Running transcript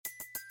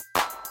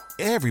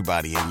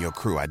Everybody in your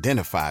crew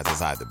identifies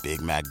as either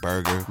Big Mac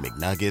Burger,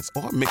 McNuggets,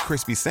 or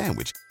McCrispy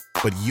Sandwich.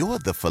 But you're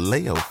the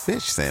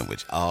Filet-O-Fish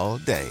Sandwich all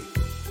day.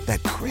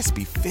 That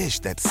crispy fish,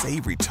 that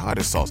savory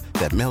tartar sauce,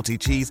 that melty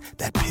cheese,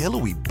 that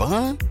pillowy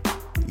bun.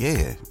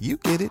 Yeah, you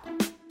get it.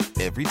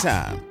 Every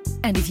time.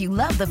 And if you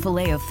love the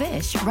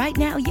Filet-O-Fish, right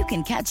now you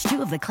can catch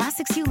two of the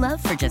classics you love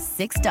for just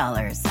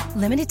 $6.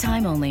 Limited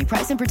time only.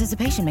 Price and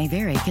participation may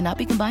vary. Cannot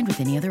be combined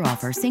with any other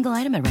offer. Single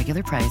item at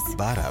regular price.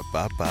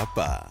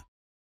 Ba-da-ba-ba-ba.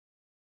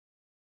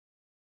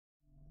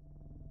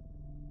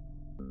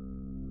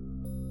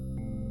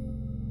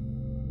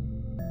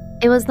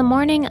 It was the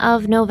morning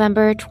of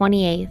November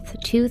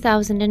 28th,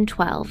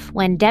 2012,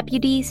 when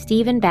Deputy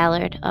Stephen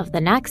Ballard of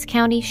the Knox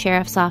County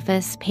Sheriff's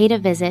Office paid a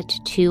visit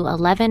to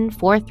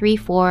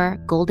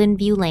 11434 Golden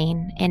View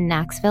Lane in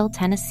Knoxville,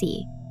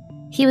 Tennessee.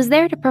 He was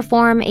there to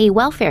perform a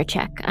welfare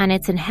check on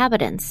its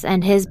inhabitants,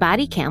 and his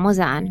body cam was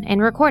on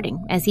and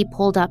recording as he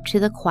pulled up to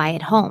the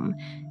quiet home.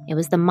 It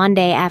was the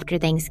Monday after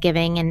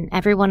Thanksgiving, and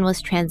everyone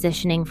was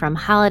transitioning from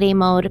holiday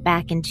mode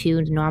back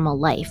into normal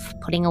life,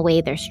 putting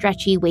away their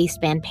stretchy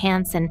waistband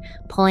pants and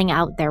pulling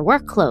out their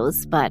work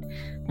clothes, but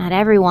not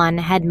everyone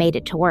had made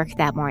it to work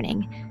that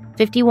morning.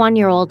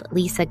 51-year-old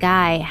Lisa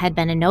Guy had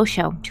been a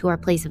no-show to her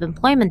place of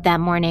employment that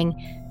morning,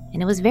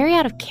 and it was very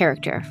out of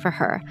character for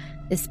her,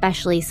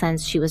 especially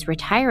since she was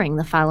retiring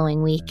the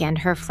following week and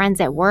her friends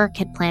at work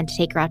had planned to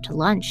take her out to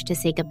lunch to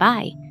say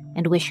goodbye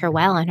and wish her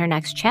well on her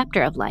next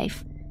chapter of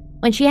life.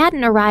 When she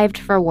hadn't arrived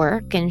for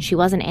work and she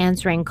wasn't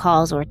answering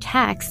calls or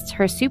texts,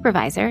 her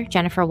supervisor,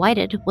 Jennifer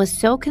Whited, was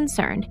so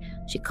concerned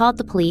she called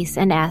the police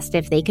and asked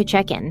if they could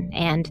check in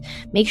and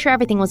make sure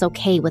everything was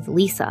okay with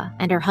Lisa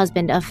and her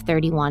husband of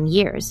 31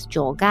 years,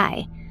 Joel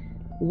Guy.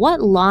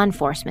 What law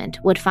enforcement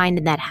would find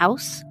in that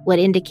house would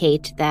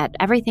indicate that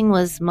everything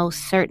was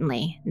most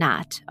certainly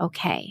not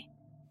okay.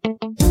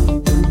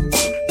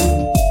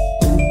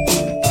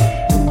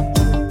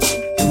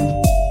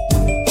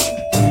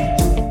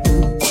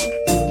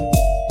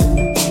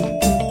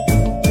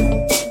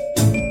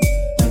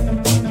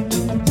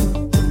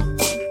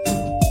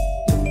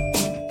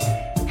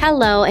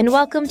 Hello, and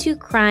welcome to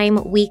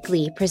Crime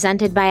Weekly,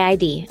 presented by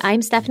ID.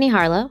 I'm Stephanie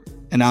Harlow.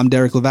 And I'm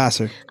Derek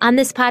Levasseur. On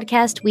this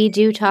podcast, we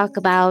do talk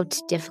about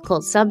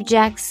difficult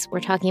subjects.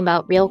 We're talking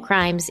about real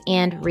crimes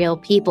and real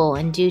people.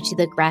 And due to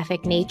the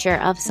graphic nature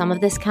of some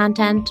of this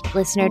content,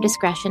 listener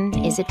discretion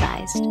is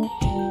advised.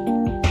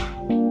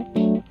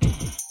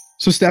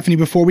 So, Stephanie,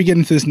 before we get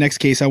into this next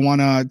case, I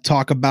want to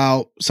talk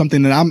about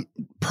something that I'm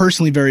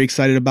personally very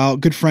excited about. A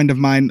good friend of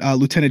mine,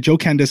 Lieutenant Joe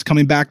Kenda, is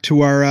coming back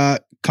to our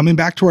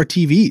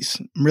TVs.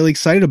 I'm really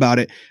excited about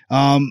it.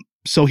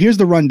 So here's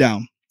the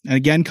rundown. And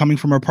again, coming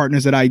from our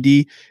partners at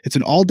ID, it's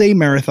an all-day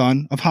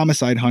marathon of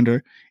Homicide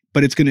Hunter,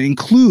 but it's going to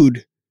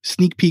include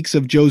sneak peeks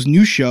of Joe's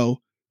new show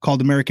called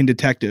American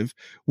Detective,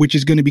 which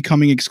is going to be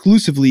coming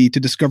exclusively to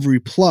Discovery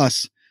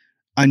Plus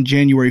on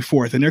January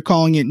 4th. And they're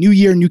calling it New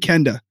Year, New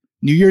Kenda,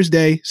 New Year's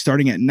Day,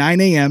 starting at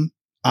 9 a.m.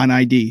 on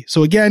ID.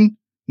 So again,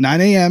 9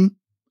 a.m.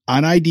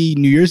 on ID,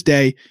 New Year's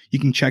Day. You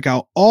can check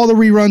out all the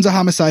reruns of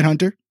Homicide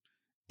Hunter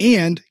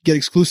and get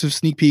exclusive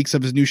sneak peeks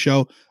of his new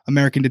show,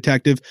 American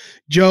Detective.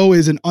 Joe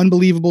is an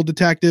unbelievable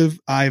detective.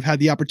 I've had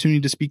the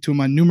opportunity to speak to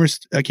him on numerous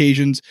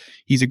occasions.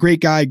 He's a great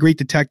guy, great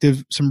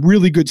detective, some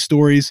really good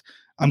stories.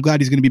 I'm glad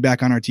he's going to be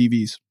back on our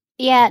TVs.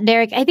 Yeah,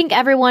 Derek, I think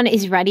everyone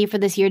is ready for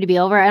this year to be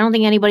over. I don't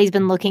think anybody's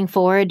been looking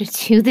forward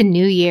to the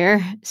new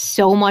year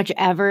so much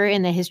ever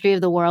in the history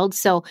of the world.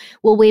 So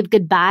we'll wave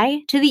goodbye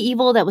to the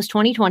evil that was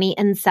 2020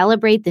 and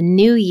celebrate the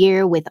new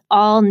year with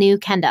all new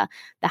Kenda.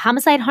 The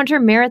Homicide Hunter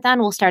Marathon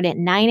will start at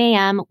 9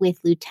 a.m. with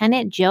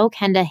Lieutenant Joe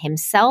Kenda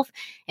himself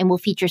and will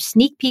feature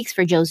sneak peeks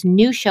for Joe's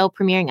new show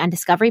premiering on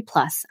Discovery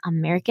Plus,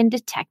 American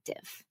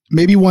Detective.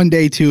 Maybe one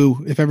day,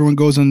 too, if everyone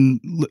goes and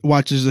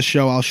watches the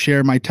show, I'll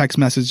share my text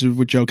messages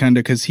with Joe Kenda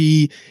because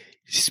he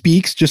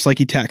speaks just like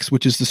he texts,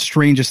 which is the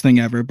strangest thing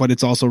ever, but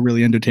it's also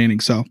really entertaining.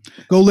 So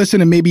go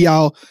listen and maybe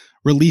I'll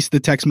release the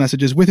text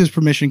messages with his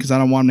permission because I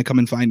don't want him to come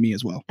and find me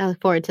as well. I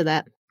look forward to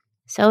that.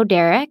 So,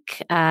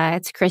 Derek,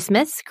 it's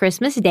Christmas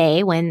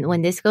Day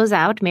when this goes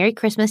out. Merry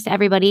Christmas to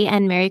everybody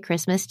and Merry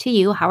Christmas to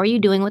you. How are you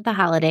doing with the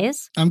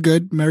holidays? I'm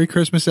good. Merry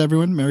Christmas,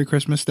 everyone. Merry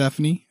Christmas,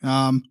 Stephanie.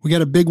 We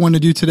got a big one to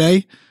do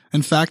today.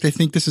 In fact, I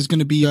think this is going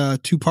to be a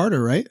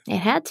two-parter, right? It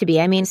had to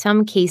be. I mean,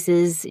 some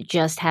cases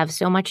just have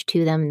so much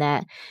to them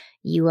that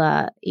you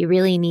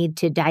really need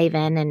to dive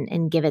in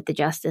and give it the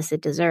justice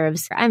it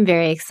deserves. I'm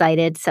very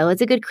excited. So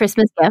it's a good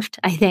Christmas gift,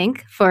 I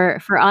think,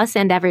 for us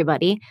and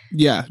everybody.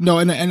 Yeah. No,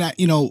 and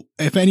you know,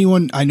 if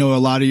anyone, I know a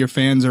lot of your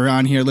fans are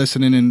on here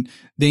listening and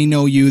they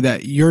know you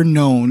that you're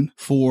known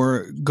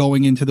for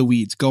going into the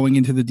weeds, going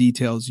into the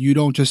details. You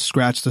don't just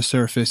scratch the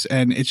surface,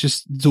 and it's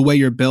just the way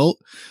you're built.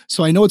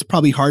 So I know it's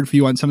probably hard for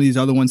you on some of these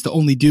other ones to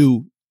only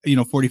do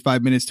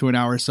 45 minutes to an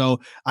hour. So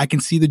I can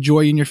see the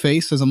joy in your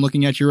face as I'm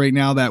looking at you right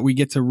now that we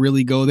get to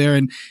really go there.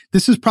 And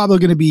this is probably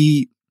going to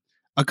be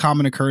a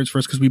common occurrence for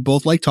us because we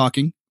both like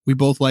talking. We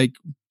both like,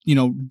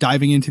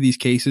 diving into these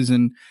cases.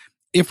 And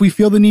if we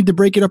feel the need to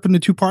break it up into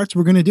two parts,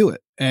 we're going to do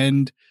it.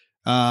 And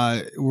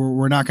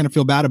we're not going to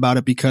feel bad about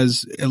it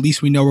because at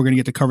least we know we're going to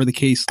get to cover the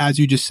case, as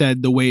you just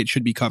said, the way it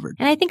should be covered.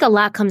 And I think a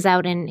lot comes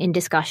out in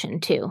discussion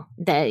too,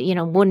 that,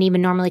 wouldn't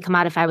even normally come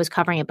out if I was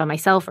covering it by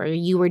myself or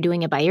you were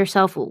doing it by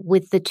yourself.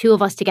 With the two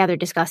of us together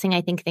discussing,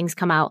 I think things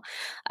come out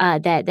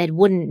that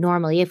wouldn't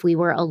normally if we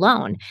were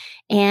alone.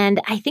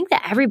 And I think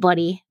that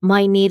everybody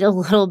might need a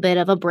little bit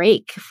of a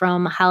break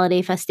from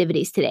holiday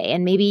festivities today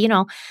and maybe,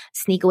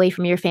 sneak away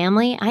from your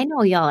family. I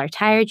know y'all are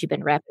tired. You've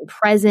been wrapping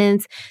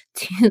presents,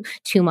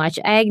 too much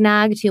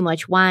eggnog, too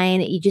much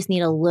wine. You just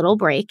need a little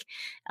break.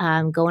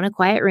 Go in a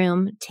quiet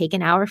room, take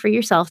an hour for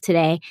yourself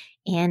today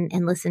and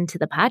listen to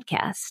the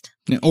podcast.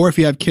 Yeah, or if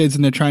you have kids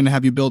and they're trying to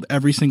have you build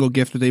every single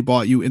gift that they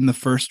bought you in the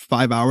first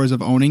 5 hours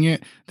of owning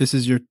it, this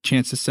is your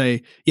chance to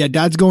say, yeah,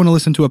 Dad's going to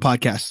listen to a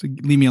podcast.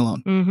 Leave me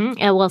alone.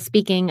 Mm-hmm. Well,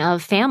 speaking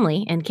of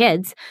family and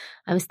kids,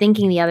 I was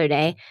thinking the other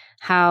day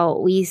how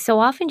we so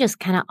often just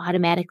kind of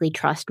automatically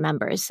trust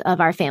members of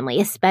our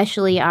family,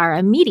 especially our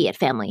immediate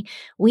family.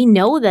 We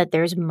know that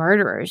there's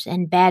murderers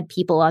and bad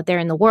people out there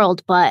in the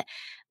world, but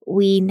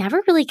we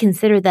never really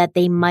consider that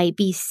they might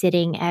be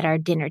sitting at our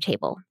dinner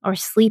table or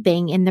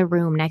sleeping in the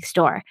room next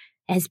door.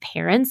 As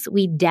parents,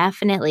 we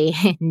definitely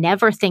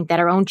never think that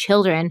our own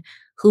children,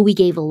 who we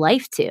gave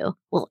life to,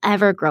 will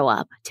ever grow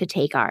up to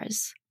take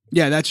ours.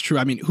 Yeah, that's true.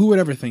 I mean, who would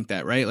ever think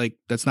that, right? Like,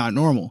 that's not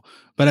normal.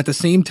 But at the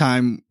same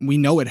time, we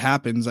know it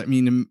happens. I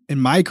mean, in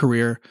my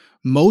career,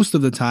 most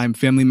of the time,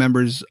 family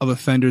members of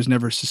offenders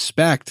never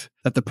suspect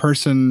that the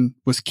person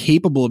was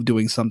capable of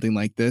doing something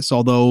like this,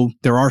 although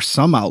there are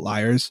some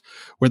outliers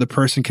where the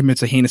person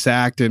commits a heinous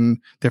act and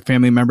their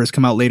family members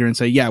come out later and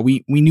say, yeah,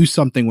 we knew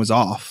something was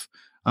off.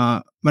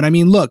 But I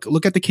mean,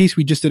 look at the case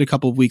we just did a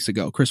couple of weeks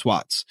ago, Chris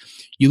Watts.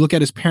 You look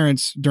at his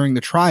parents during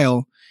the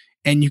trial,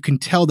 and you can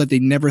tell that they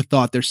never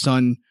thought their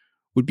son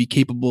would be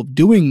capable of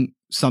doing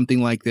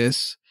something like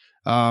this.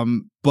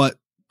 But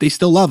they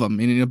still love him.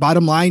 And in the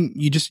bottom line,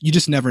 you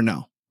just never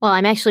know. Well,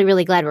 I'm actually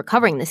really glad we're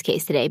covering this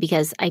case today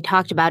because I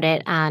talked about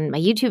it on my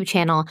YouTube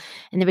channel,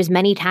 and there was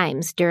many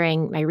times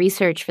during my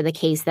research for the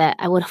case that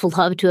I would have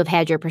loved to have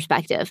had your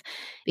perspective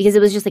because it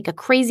was just like a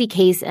crazy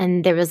case,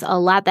 and there was a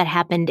lot that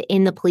happened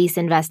in the police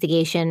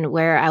investigation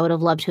where I would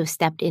have loved to have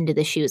stepped into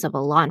the shoes of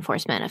a law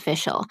enforcement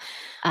official.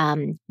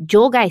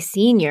 Joel Guy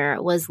Sr.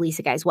 was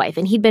Lisa Guy's wife,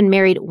 and he'd been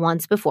married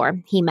once before.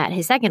 He met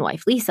his second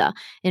wife, Lisa,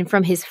 and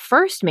from his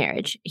first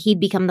marriage, he'd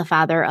become the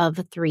father of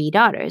 3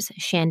 daughters,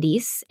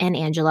 Shandice and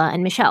Angela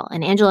and Michelle.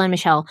 And Angela and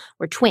Michelle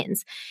were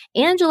twins.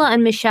 Angela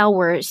and Michelle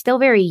were still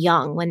very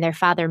young when their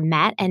father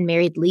met and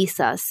married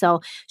Lisa,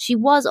 so she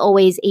was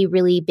always a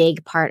really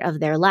big part of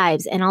their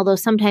lives. And although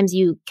sometimes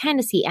you kind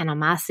of see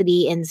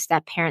animosity in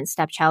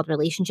step-parent-stepchild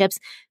relationships,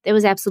 there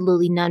was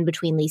absolutely none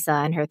between Lisa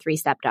and her 3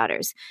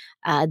 stepdaughters.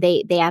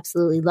 They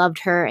absolutely loved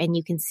her, and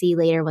you can see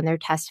later when they're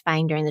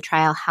testifying during the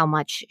trial how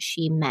much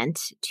she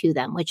meant to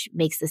them, which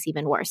makes this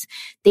even worse.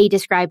 They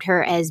described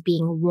her as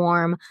being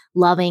warm,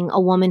 loving,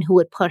 a woman who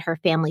would put her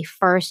family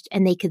first,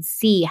 and they could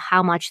see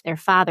how much their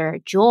father,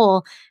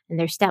 Joel, and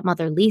their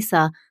stepmother,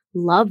 Lisa,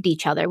 loved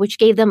each other, which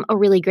gave them a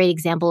really great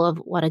example of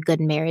what a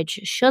good marriage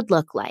should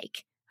look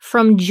like.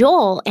 From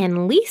Joel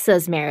and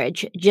Lisa's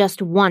marriage,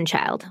 just one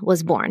child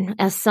was born,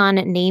 a son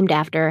named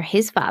after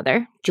his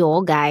father,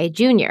 Joel Guy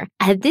Jr.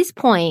 At this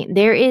point,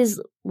 there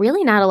is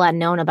really not a lot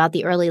known about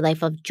the early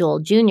life of Joel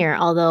Jr.,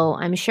 although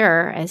I'm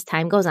sure as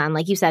time goes on,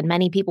 like you said,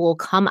 many people will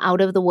come out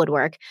of the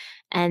woodwork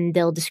and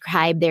they'll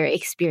describe their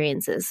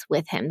experiences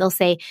with him. They'll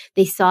say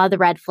they saw the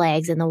red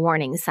flags and the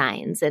warning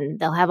signs, and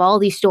they'll have all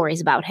these stories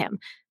about him.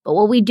 But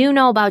what we do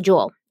know about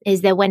Joel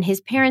is that when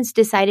his parents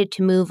decided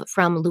to move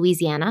from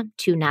Louisiana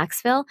to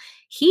Knoxville,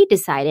 he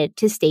decided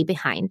to stay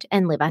behind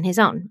and live on his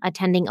own,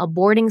 attending a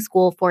boarding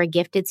school for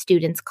gifted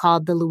students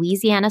called the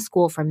Louisiana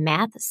School for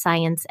Math,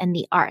 Science, and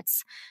the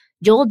Arts.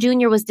 Joel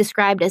Jr. was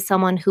described as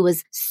someone who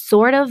was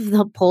sort of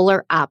the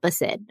polar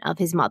opposite of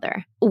his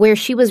mother. Where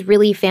she was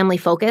really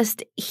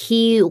family-focused,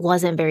 he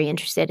wasn't very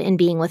interested in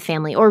being with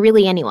family, or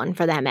really anyone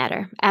for that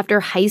matter.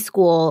 After high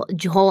school,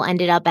 Joel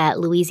ended up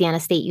at Louisiana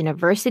State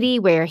University,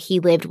 where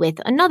he lived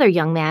with another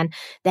young man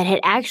that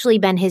had actually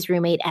been his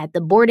roommate at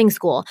the boarding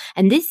school.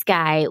 And this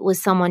guy was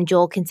someone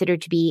Joel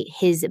considered to be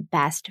his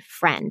best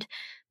friend.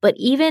 But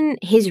even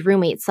his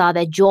roommate saw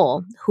that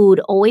Joel,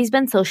 who'd always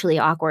been socially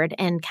awkward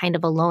and kind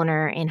of a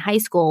loner in high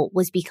school,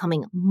 was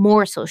becoming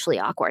more socially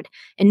awkward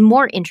and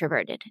more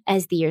introverted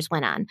as the years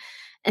went on.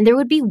 And there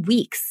would be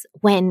weeks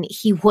when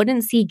he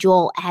wouldn't see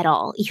Joel at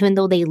all, even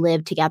though they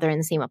lived together in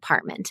the same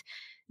apartment.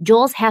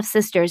 Joel's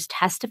half-sisters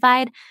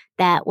testified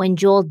that when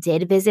Joel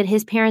did visit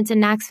his parents in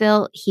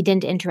Knoxville, he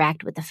didn't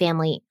interact with the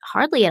family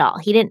hardly at all.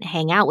 He didn't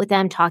hang out with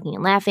them, talking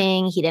and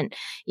laughing. He didn't,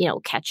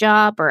 catch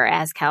up or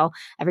ask how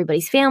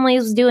everybody's family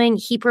was doing.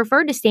 He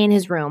preferred to stay in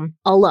his room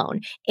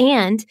alone.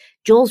 And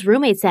Joel's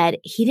roommate said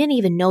he didn't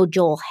even know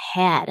Joel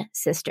had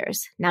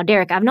sisters. Now,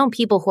 Derek, I've known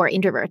people who are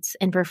introverts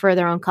and prefer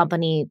their own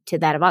company to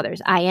that of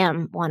others. I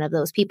am one of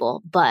those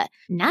people, but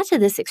not to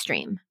this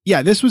extreme.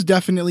 Yeah, this was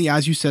definitely,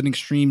 as you said, an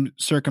extreme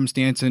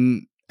circumstance.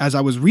 And as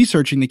I was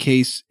researching the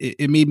case,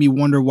 it made me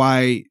wonder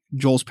why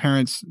Joel's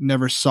parents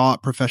never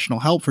sought professional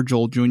help for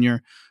Joel Jr.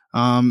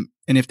 And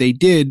if they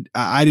did,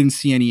 I didn't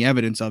see any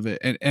evidence of it.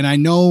 And I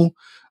know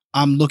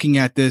I'm looking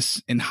at this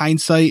in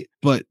hindsight,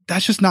 but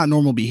that's just not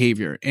normal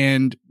behavior.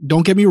 And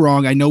don't get me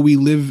wrong, I know we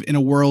live in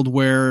a world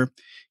where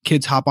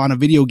kids hop on a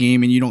video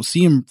game and you don't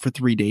see them for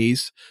 3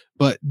 days,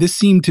 but this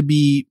seemed to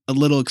be a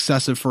little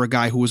excessive for a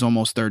guy who was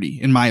almost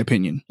 30, in my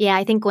opinion. Yeah,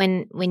 I think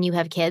when you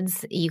have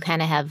kids, you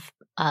kind of have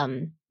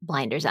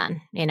blinders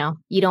on, you know?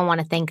 You don't want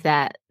to think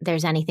that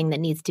there's anything that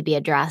needs to be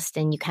addressed,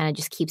 and you kind of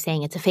just keep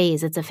saying it's a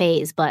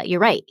phase. But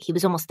you're right. He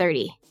was almost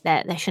 30.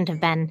 That shouldn't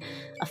have been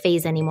a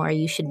phase anymore.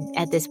 You should,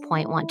 at this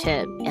point, want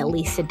to at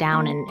least sit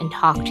down and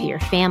talk to your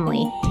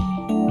family.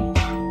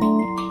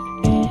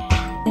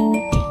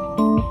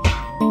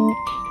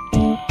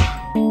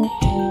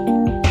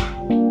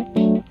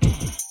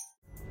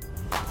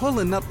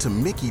 Pulling up to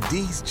Mickey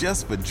D's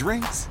just for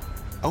drinks?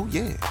 Oh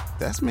yeah,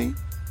 that's me.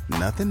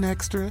 Nothing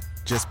extra,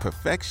 just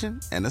perfection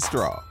and a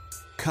straw.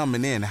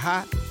 Coming in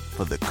hot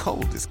for the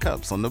coldest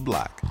cups on the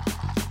block.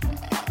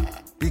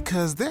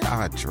 Because there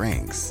are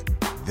drinks.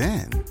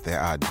 Then there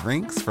are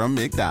drinks from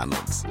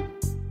McDonald's.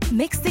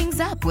 Mix things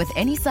up with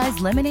any size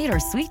lemonade or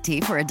sweet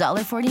tea for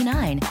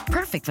 $1.49.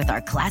 Perfect with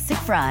our classic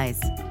fries.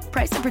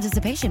 Price and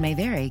participation may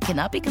vary.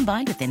 Cannot be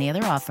combined with any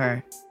other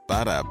offer.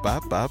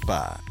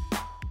 Ba-da-ba-ba-ba.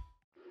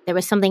 There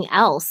was something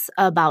else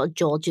about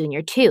Joel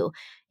Jr. too.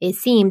 It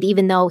seemed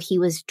even though he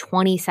was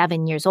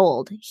 27 years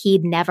old,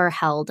 he'd never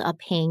held a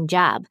paying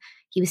job.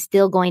 He was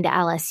still going to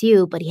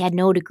LSU, but he had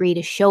no degree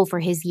to show for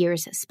his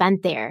years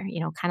spent there, you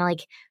know, kind of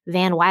like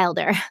Van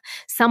Wilder.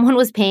 Someone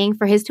was paying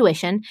for his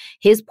tuition,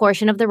 his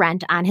portion of the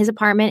rent on his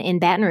apartment in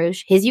Baton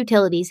Rouge, his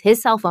utilities,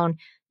 his cell phone,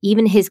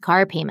 even his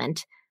car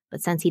payment.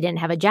 But since he didn't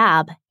have a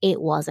job,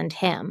 it wasn't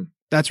him.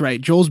 That's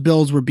right. Joel's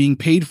bills were being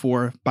paid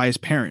for by his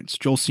parents,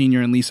 Joel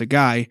Sr. and Lisa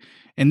Guy,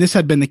 and this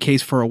had been the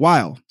case for a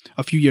while.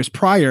 A few years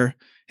prior,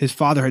 his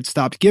father had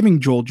stopped giving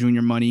Joel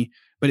Jr. money,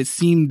 but it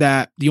seemed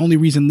that the only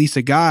reason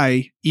Lisa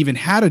Guy even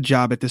had a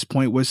job at this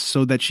point was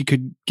so that she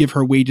could give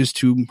her wages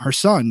to her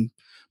son.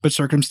 But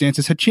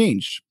circumstances had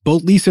changed.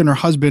 Both Lisa and her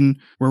husband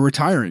were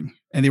retiring,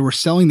 and they were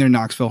selling their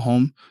Knoxville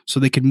home so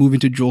they could move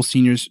into Joel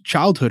Sr.'s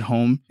childhood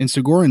home in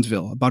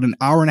Segorinsville, about an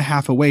hour and a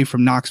half away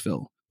from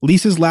Knoxville.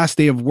 Lisa's last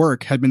day of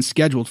work had been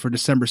scheduled for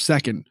December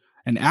 2nd,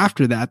 and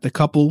after that, the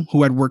couple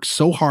who had worked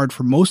so hard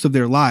for most of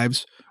their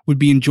lives would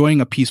be enjoying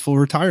a peaceful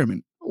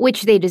retirement.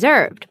 Which they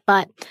deserved.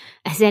 But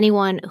as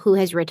anyone who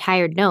has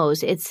retired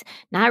knows, it's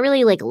not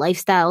really like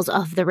lifestyles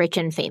of the rich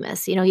and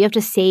famous. You know, you have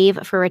to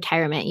save for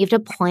retirement. You have to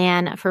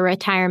plan for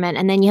retirement.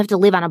 And then you have to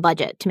live on a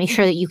budget to make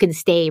sure that you can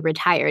stay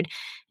retired.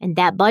 And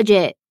that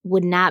budget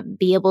would not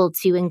be able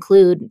to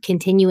include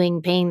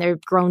continuing paying their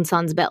grown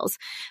son's bills.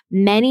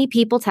 Many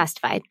people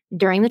testified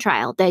during the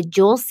trial that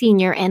Joel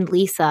Sr. and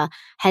Lisa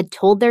had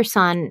told their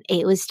son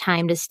it was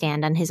time to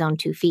stand on his own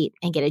 2 feet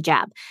and get a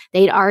job.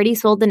 They'd already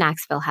sold the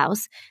Knoxville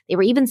house. They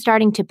were even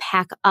starting to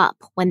pack up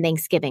when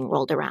Thanksgiving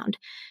rolled around.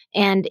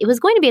 And it was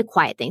going to be a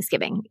quiet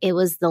Thanksgiving. It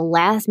was the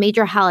last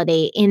major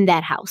holiday in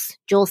that house.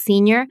 Joel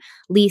Sr.,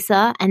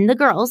 Lisa, and the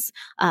girls,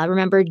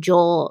 remember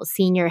Joel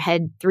Sr.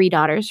 had 3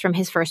 daughters from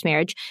his first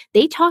marriage.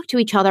 They talked to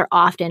each other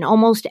often,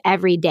 almost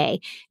every day.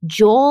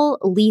 Joel,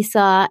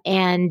 Lisa,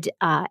 and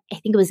I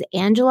think it was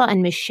Angela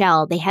and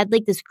Michelle, they had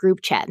like this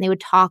group chat and they would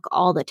talk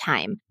all the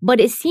time.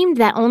 But it seemed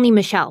that only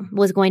Michelle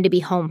was going to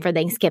be home for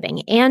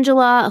Thanksgiving.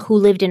 Angela, who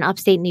lived in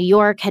upstate New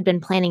York, had been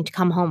planning to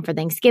come home for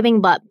Thanksgiving,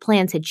 but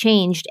plans had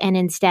changed, and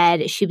instead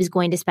she was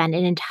going to spend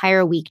an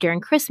entire week during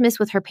Christmas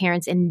with her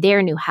parents in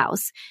their new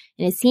house.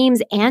 And it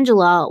seems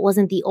Angela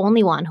wasn't the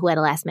only one who had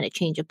a last-minute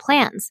change of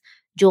plans.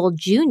 Joel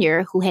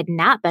Jr., who had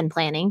not been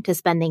planning to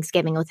spend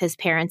Thanksgiving with his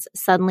parents,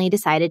 suddenly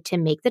decided to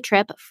make the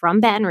trip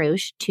from Baton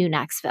Rouge to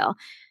Knoxville.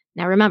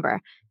 Now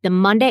remember, the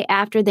Monday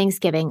after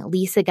Thanksgiving,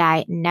 Lisa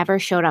Guy never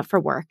showed up for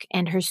work,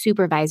 and her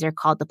supervisor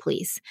called the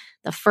police.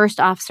 The first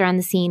officer on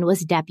the scene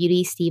was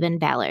Deputy Stephen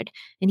Ballard,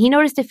 and he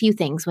noticed a few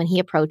things when he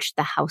approached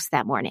the house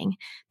that morning.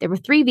 There were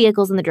 3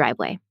 vehicles in the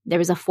driveway. There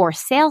was a for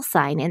sale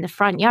sign in the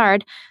front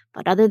yard,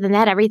 but other than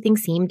that, everything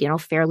seemed,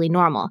 fairly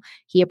normal.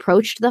 He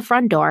approached the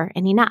front door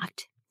and he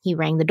knocked. He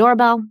rang the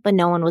doorbell, but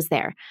no one was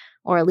there,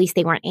 or at least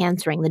they weren't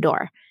answering the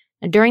door.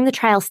 During the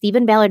trial,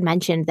 Stephen Ballard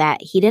mentioned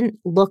that he didn't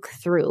look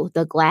through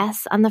the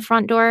glass on the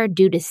front door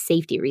due to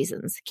safety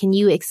reasons. Can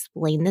you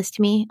explain this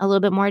to me a little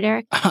bit more,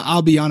 Derek?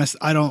 I'll be honest.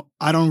 I don't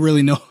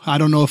really know. I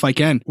don't know if I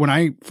can. When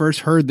I first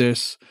heard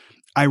this,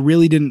 I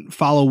really didn't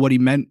follow what he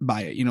meant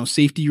by it.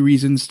 Safety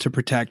reasons to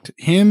protect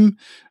him,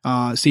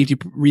 safety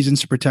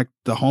reasons to protect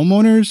the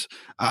homeowners.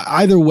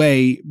 Either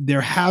way,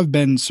 there have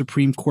been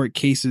Supreme Court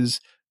cases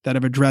that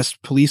have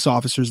addressed police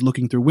officers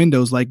looking through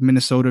windows, like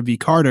Minnesota v.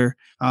 Carter,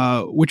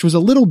 which was a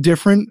little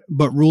different,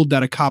 but ruled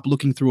that a cop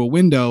looking through a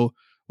window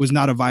was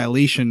not a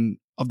violation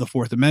of the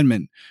Fourth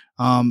Amendment.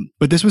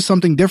 But this was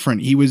something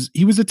different. He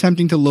was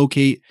attempting to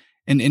locate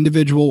an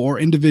individual or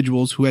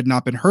individuals who had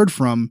not been heard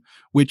from,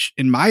 which,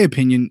 in my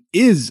opinion,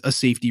 is a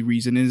safety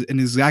reason and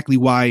exactly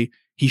why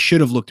he should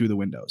have looked through the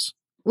windows.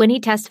 When he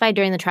testified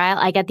during the trial,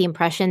 I got the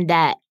impression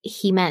that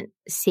he meant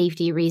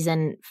safety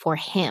reason for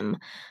him,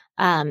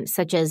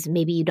 such as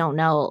maybe you don't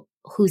know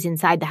who's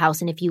inside the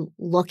house. And if you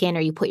look in or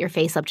you put your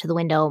face up to the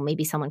window,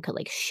 maybe someone could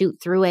like shoot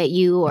through at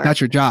you. Or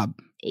that's your job.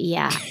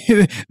 Yeah.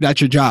 That's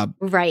your job.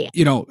 Right.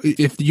 You know,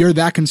 if you're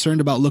that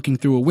concerned about looking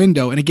through a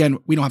window, and again,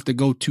 we don't have to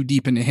go too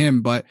deep into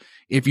him, but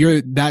if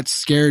you're that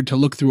scared to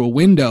look through a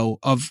window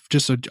of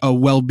just a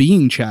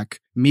well-being check,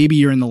 maybe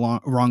you're in the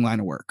wrong line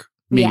of work.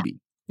 Maybe.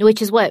 Yeah.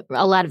 Which is what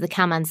a lot of the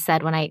comments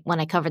said when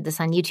I covered this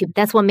on YouTube.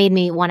 That's what made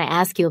me want to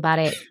ask you about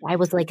it. I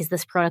was like, is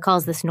this protocol,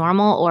 is this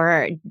normal,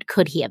 or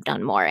could he have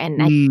done more?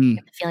 And I have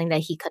the feeling that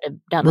he could have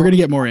done more. We're going to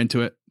get more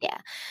into it. Yeah.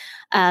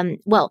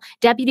 Well,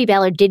 Deputy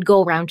Ballard did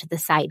go around to the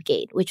side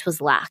gate, which was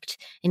locked,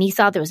 and he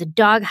saw there was a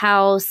dog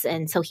house,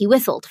 and so he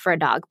whistled for a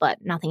dog, but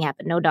nothing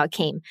happened. No dog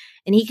came.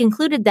 And he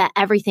concluded that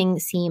everything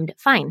seemed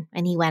fine,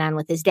 and he went on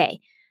with his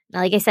day. Now,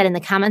 like I said, in the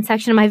comment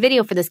section of my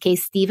video for this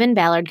case, Stephen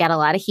Ballard got a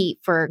lot of heat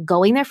for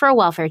going there for a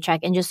welfare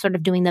check and just sort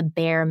of doing the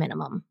bare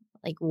minimum.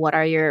 Like, what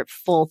are your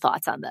full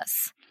thoughts on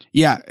this?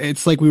 Yeah,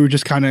 it's like we were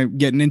just kind of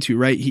getting into,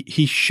 right?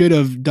 He should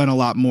have done a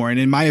lot more. And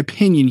in my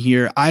opinion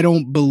here, I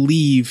don't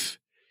believe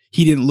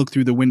he didn't look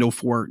through the window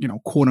for,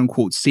 quote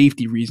unquote,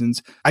 safety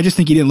reasons. I just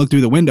think he didn't look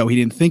through the window. He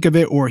didn't think of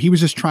it, or he was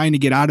just trying to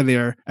get out of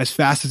there as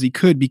fast as he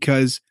could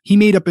because he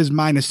made up his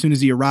mind as soon as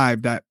he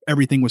arrived that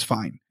everything was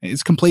fine.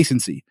 It's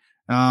complacency.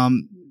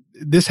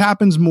 This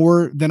happens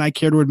more than I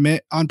care to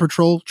admit on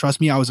patrol.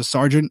 Trust me, I was a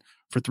sergeant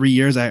for 3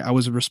 years. I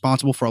was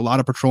responsible for a lot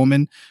of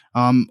patrolmen.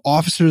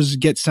 Officers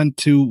get sent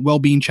to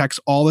well-being checks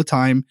all the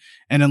time.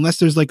 And unless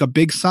there's like a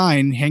big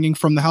sign hanging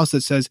from the house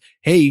that says,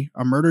 hey,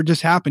 a murder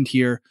just happened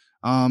here,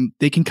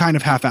 they can kind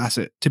of half-ass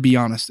it, to be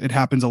honest. It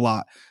happens a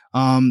lot.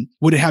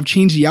 Would it have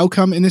changed the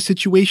outcome in this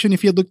situation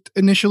if he had looked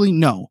initially?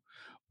 No.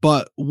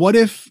 But what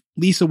if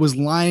Lisa was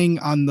lying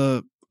on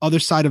the other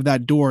side of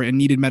that door and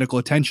needed medical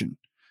attention?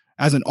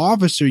 As an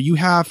officer, you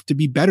have to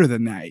be better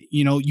than that.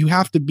 You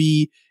have to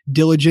be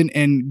diligent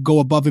and go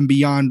above and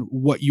beyond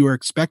what you are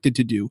expected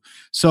to do.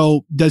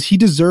 So does he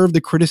deserve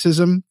the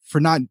criticism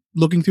for not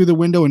looking through the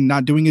window and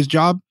not doing his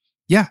job?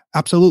 Yeah,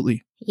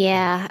 absolutely.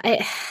 Yeah,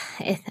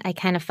 I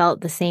kind of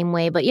felt the same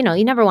way, but you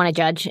never want to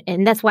judge,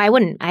 and that's why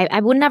I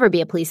would never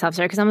be a police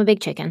officer because I'm a big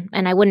chicken,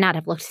 and I would not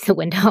have looked through the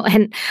window,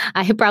 and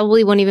I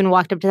probably wouldn't even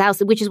walked up to the house,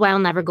 which is why I'll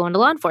never go into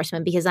law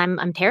enforcement because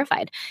I'm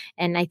terrified,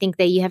 and I think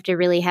that you have to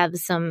really have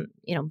some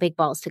big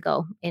balls to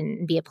go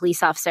and be a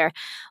police officer.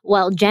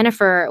 Well,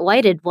 Jennifer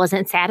Whited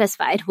wasn't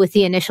satisfied with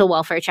the initial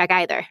welfare check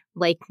either.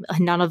 Like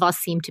none of us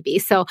seem to be.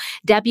 So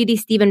Deputy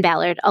Stephen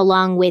Ballard,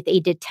 along with a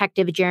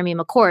Detective Jeremy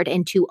McCord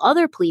and 2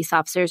 other police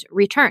officers,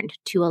 returned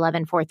to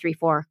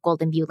 11434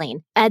 Golden View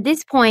Lane. At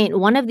this point,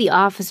 one of the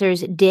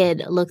officers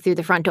did look through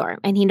the front door,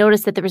 and he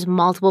noticed that there was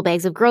multiple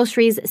bags of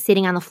groceries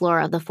sitting on the floor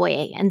of the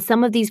foyer, and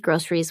some of these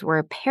groceries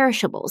were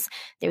perishables.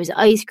 There was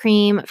ice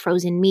cream,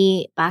 frozen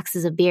meat,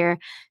 boxes of beer.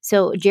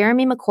 So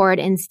Jeremy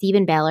McCord and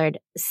Stephen Ballard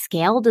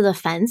scaled the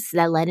fence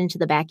that led into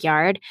the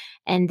backyard,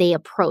 and they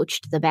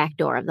approached the back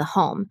door of the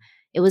home.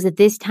 It was at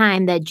this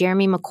time that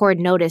Jeremy McCord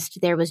noticed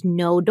there was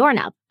no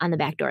doorknob on the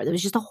back door. There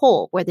was just a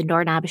hole where the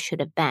doorknob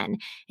should have been.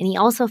 And he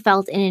also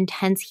felt an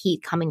intense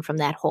heat coming from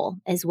that hole,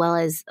 as well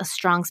as a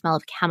strong smell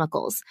of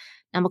chemicals.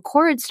 Now,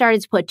 McCord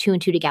started to put 2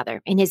 and 2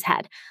 together in his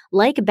head.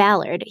 Like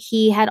Ballard,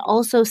 he had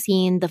also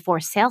seen the for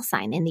sale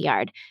sign in the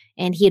yard,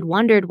 and he had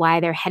wondered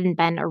why there hadn't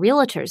been a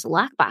realtor's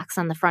lockbox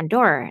on the front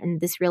door, and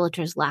this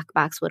realtor's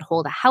lockbox would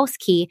hold a house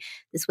key.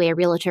 This way a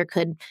realtor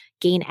could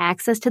gain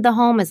access to the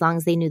home as long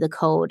as they knew the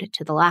code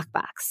to the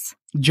lockbox.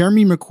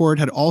 Jeremy McCord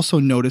had also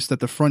noticed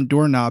that the front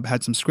doorknob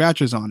had some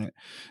scratches on it.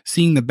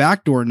 Seeing the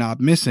back doorknob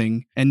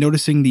missing and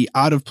noticing the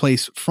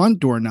out-of-place front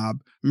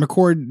doorknob,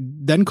 McCord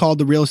then called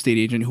the real estate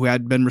agent who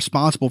had been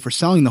responsible for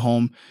selling the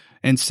home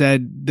and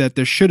said that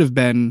there should have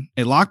been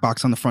a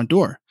lockbox on the front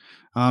door.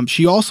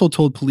 She also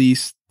told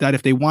police that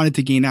if they wanted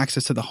to gain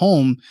access to the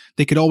home,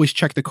 they could always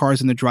check the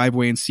cars in the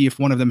driveway and see if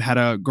one of them had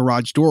a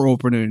garage door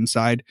opener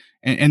inside,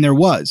 and there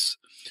was.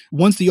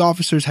 Once the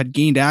officers had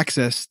gained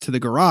access to the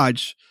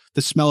garage,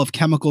 the smell of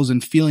chemicals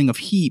and feeling of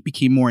heat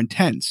became more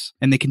intense,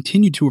 and they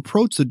continued to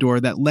approach the door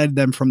that led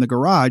them from the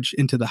garage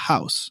into the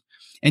house.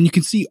 And you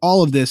can see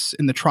all of this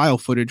in the trial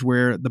footage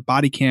where the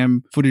body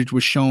cam footage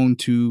was shown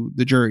to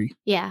the jury.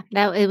 Yeah,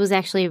 it was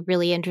actually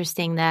really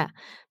interesting, that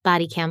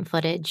body cam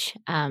footage,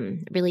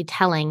 really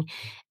telling.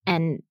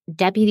 And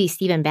Deputy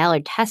Stephen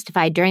Ballard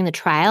testified during the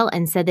trial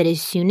and said that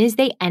as soon as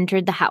they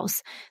entered the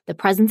house, the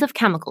presence of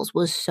chemicals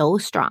was so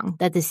strong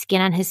that the skin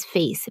on his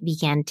face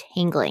began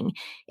tingling.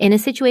 In a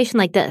situation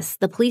like this,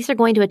 the police are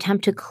going to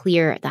attempt to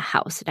clear the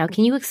house. Now,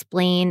 can you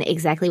explain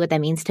exactly what that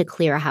means, to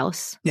clear a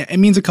house? Yeah, it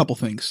means a couple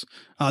things.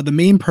 The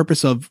main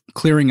purpose of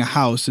clearing a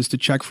house is to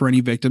check for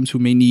any victims who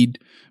may need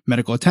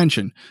medical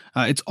attention.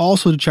 It's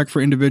also to check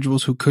for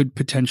individuals who could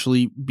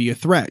potentially be a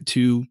threat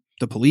to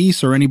the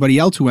police or anybody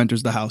else who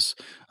enters the house.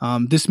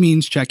 This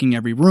means checking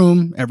every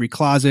room, every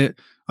closet,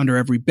 under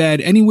every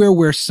bed, anywhere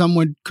where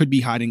someone could be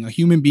hiding, a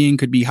human being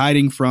could be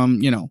hiding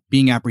from,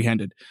 being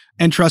apprehended.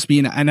 And trust me,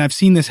 and I've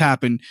seen this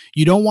happen.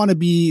 You don't want to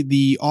be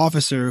the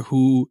officer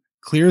who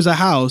clears a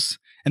house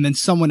and then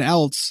someone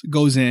else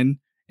goes in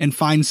and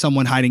finds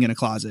someone hiding in a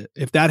closet.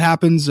 If that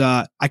happens,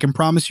 I can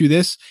promise you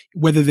this,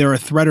 whether they're a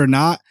threat or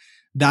not,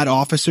 that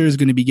officer is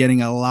going to be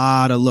getting a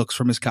lot of looks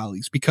from his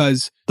colleagues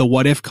because the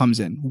what if comes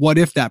in. What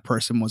if that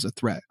person was a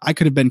threat? I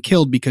could have been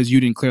killed because you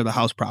didn't clear the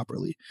house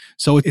properly.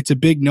 So it's a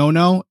big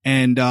no-no.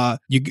 And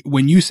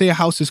when you say a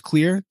house is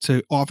clear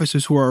to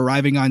officers who are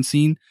arriving on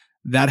scene,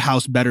 that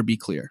house better be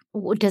clear.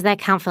 Does that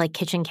count for like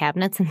kitchen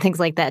cabinets and things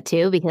like that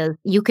too? Because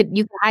you could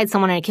hide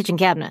someone in a kitchen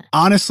cabinet.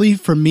 Honestly,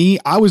 for me,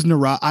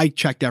 I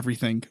checked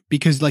everything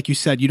because like you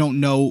said, you don't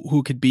know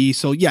who could be.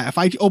 So yeah, if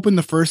I opened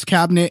the first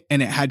cabinet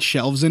and it had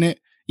shelves in it,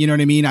 you know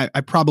what I mean?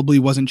 I probably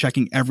wasn't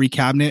checking every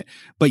cabinet,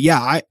 but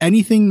yeah,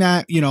 anything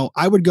that,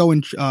 I would go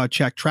and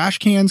check trash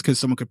cans because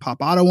someone could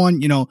pop out of one.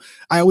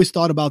 I always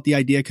thought about the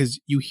idea because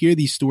you hear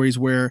these stories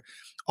where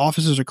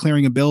officers are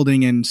clearing a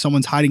building and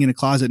someone's hiding in a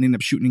closet and end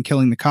up shooting and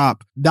killing the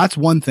cop. That's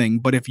one thing.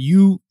 But if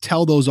you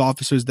tell those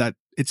officers that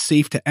it's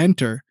safe to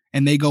enter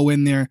and they go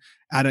in there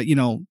at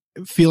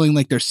feeling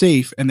like they're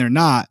safe and they're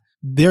not,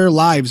 their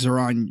lives are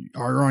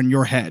on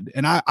your head.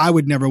 And I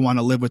would never want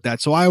to live with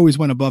that. So I always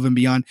went above and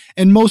beyond.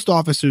 And most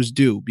officers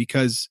do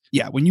because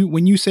yeah, when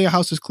you say a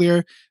house is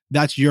clear,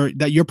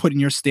 you're putting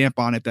your stamp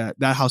on it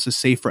that house is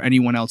safe for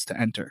anyone else to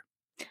enter.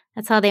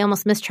 That's how they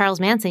almost missed Charles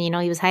Manson.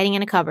 He was hiding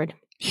in a cupboard.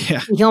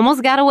 Yeah. He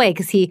almost got away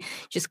because he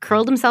just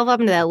curled himself up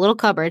into that little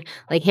cupboard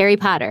like Harry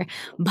Potter.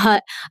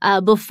 But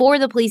before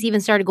the police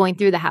even started going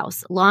through the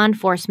house, law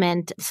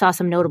enforcement saw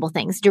some notable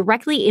things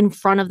directly in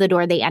front of the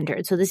door they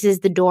entered. So this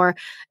is the door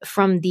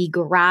from the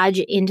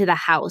garage into the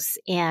house.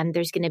 And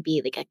there's going to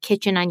be like a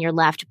kitchen on your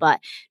left. But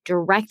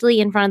directly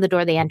in front of the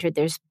door they entered,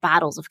 there's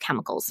bottles of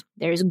chemicals.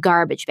 There's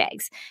garbage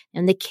bags.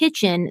 In the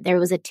kitchen, there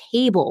was a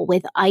table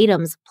with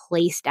items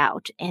placed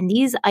out. And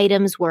these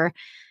items were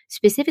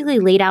specifically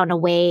laid out in a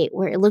way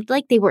where it looked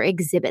like they were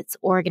exhibits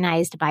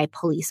organized by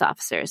police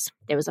officers.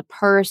 There was a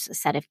purse, a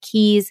set of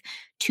keys,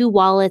 2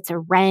 wallets, a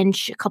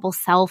wrench, a couple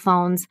cell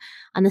phones.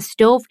 On the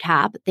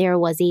stovetop, there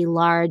was a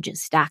large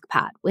stock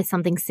pot with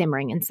something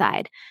simmering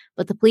inside.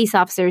 But the police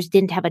officers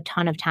didn't have a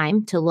ton of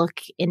time to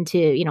look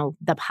into,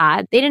 the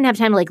pot. They didn't have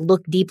time to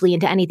look deeply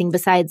into anything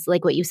besides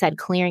like what you said,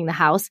 clearing the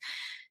house.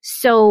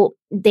 So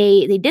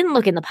they didn't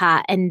look in the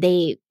pot and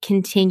they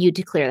continued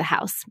to clear the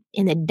house.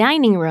 In the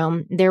dining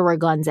room, there were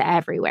guns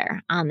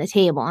everywhere, on the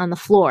table, on the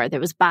floor.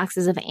 There was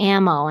boxes of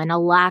ammo and a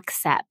lock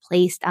set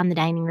placed on the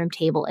dining room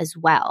table as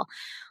well.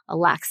 A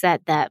lock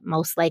set that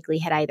most likely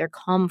had either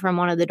come from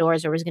one of the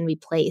doors or was going to be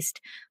placed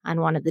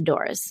on one of the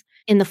doors.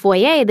 In the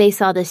foyer, they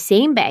saw the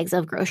same bags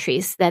of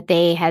groceries that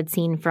they had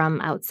seen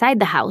from outside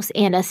the house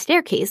and a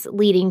staircase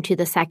leading to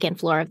the second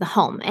floor of the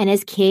home. And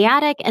as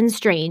chaotic and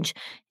strange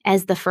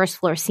as the first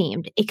floor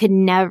seemed, it could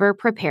never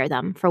prepare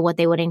them for what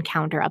they would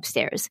encounter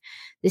upstairs.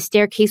 The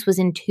staircase was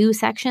in 2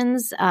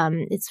 sections.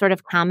 It's sort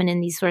of common in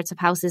these sorts of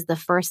houses. The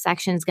first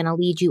section is going to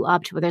lead you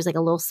up to where there's like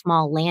a little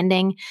small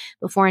landing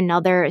before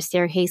another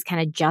staircase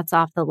kind of juts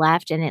off the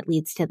left and it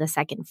leads to the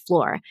second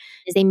floor.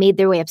 As they made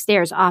their way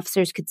upstairs,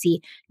 officers could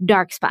see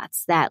dark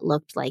spots that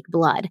looked like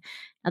blood.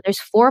 Now, there's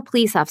 4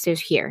 police officers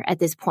here at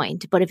this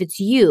point, but if it's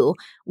you,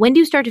 when do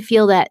you start to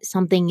feel that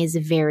something is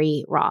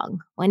very wrong?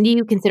 When do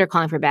you consider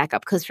calling for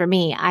backup? Because for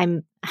me,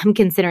 I'm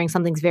considering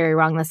something's very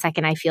wrong the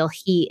second I feel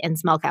heat and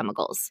smell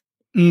chemicals.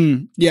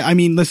 Yeah, I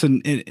mean,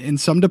 listen, in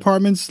some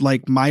departments,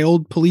 like my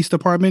old police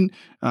department,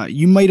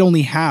 you might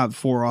only have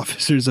 4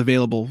 officers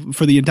available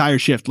for the entire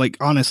shift, like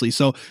honestly.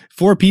 So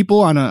 4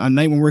 people on a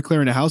night when we're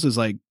clearing a house is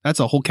like, that's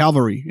a whole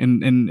cavalry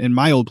in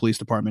my old police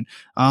department.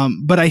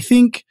 But I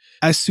think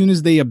as soon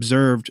as they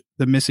observed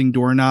the missing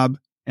doorknob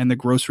and the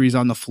groceries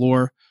on the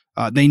floor,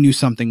 they knew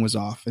something was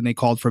off and they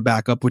called for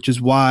backup, which is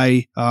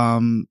why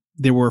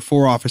there were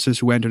 4 officers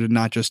who entered and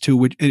not just 2,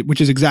 which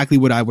is exactly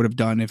what I would have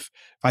done. If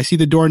I see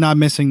the doorknob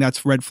missing,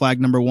 that's red flag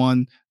number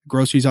 1.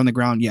 Groceries on the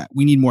ground. Yeah,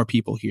 we need more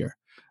people here.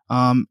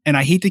 And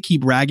I hate to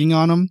keep ragging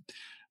on them,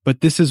 but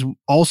this is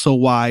also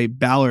why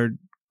Ballard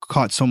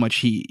caught so much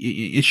heat.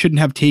 It shouldn't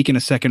have taken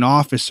a second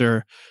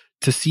officer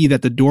to see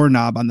that the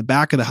doorknob on the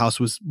back of the house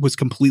was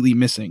completely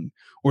missing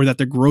or that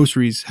the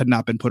groceries had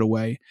not been put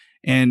away.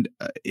 And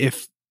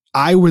if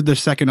I were the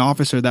second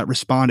officer that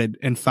responded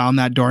and found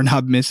that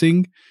doorknob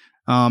missing,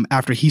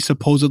 after he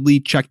supposedly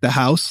checked the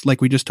house,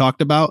 like we just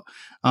talked about,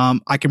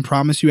 I can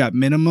promise you at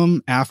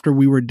minimum after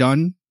we were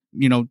done,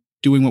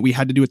 doing what we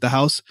had to do at the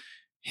house,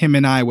 him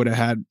and I would have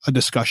had a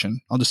discussion.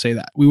 I'll just say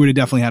that. We would have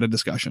definitely had a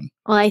discussion.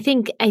 Well, I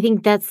think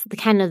that's the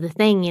kind of the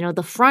thing,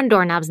 the front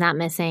doorknob's not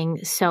missing,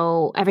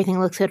 so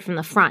everything looks good from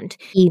the front.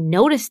 He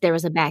noticed there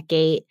was a back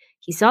gate.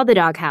 He saw the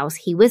doghouse.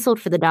 He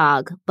whistled for the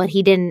dog, but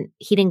he didn't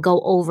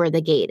go over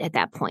the gate at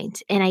that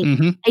point.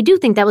 And I do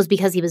think that was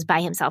because he was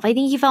by himself. I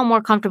think he felt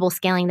more comfortable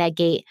scaling that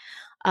gate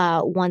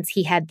once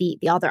he had the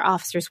other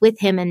officers with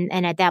him.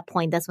 And at that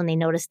point, that's when they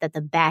noticed that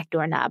the back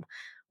doorknob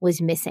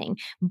was missing.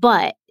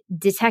 But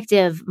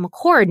Detective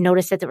McCord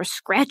noticed that there were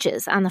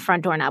scratches on the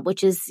front doorknob,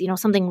 which is,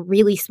 something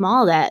really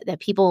small that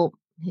people,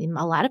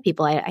 a lot of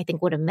people, I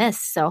think would have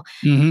missed. So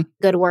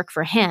good work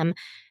for him.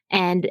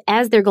 And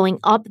as they're going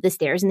up the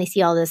stairs and they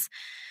see all this,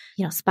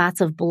 spots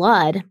of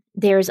blood,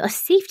 there's a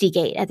safety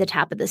gate at the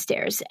top of the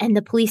stairs. And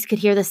the police could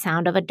hear the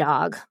sound of a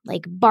dog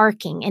like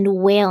barking and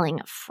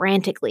wailing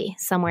frantically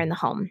somewhere in the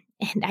home.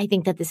 And I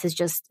think that this is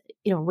just,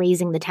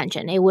 raising the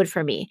tension. It would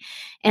for me.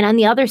 And on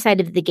the other side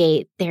of the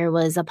gate, there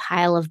was a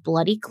pile of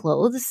bloody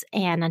clothes.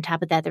 And on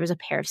top of that, there was a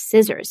pair of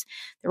scissors.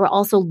 There were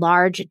also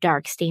large,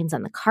 dark stains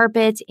on the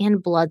carpet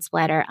and blood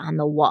splatter on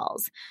the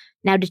walls.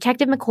 Now,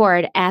 Detective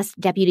McCord asked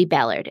Deputy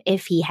Ballard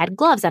if he had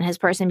gloves on his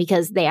person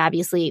because they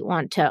obviously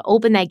want to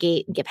open that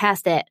gate and get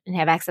past it and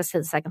have access to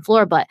the second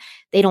floor, but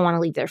they don't want to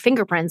leave their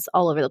fingerprints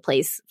all over the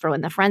place for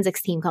when the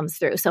forensics team comes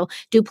through. So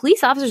do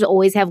police officers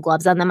always have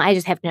gloves on them? I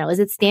just have to know. Is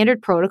it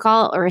standard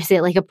protocol or is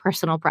it like a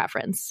personal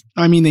preference?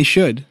 I mean, they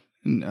should.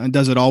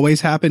 Does it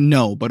always happen?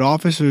 No, but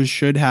officers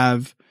should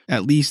have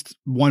at least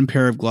one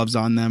pair of gloves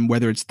on them,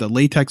 whether it's the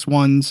latex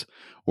ones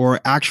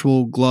or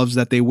actual gloves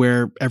that they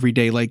wear every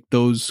day, like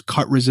those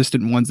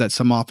cut-resistant ones that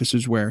some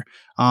officers wear.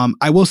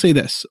 I will say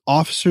this.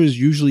 Officers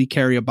usually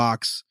carry a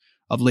box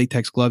of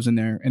latex gloves in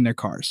their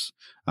cars.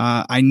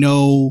 I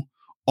know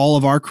all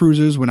of our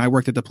cruisers, when I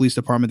worked at the police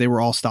department, they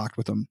were all stocked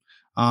with them.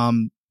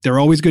 They're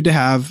always good to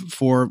have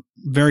for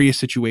various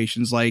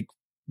situations, like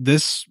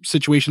this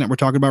situation that we're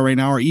talking about right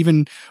now, or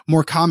even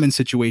more common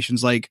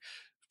situations like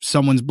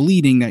someone's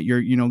bleeding that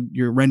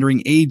you're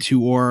rendering aid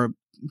to, or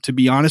to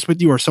be honest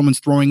with you, or someone's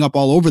throwing up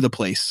all over the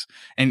place.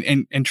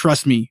 And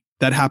trust me,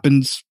 that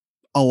happens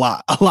a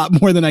lot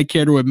more than I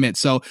care to admit.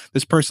 So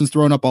this person's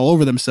throwing up all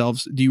over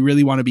themselves. Do you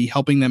really want to be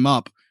helping them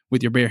up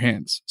with your bare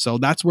hands? So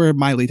that's where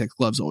my latex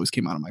gloves always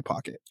came out of my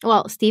pocket.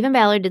 Well, Stephen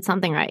Ballard did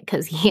something right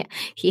because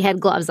he had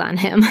gloves on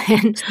him.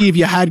 And Steve,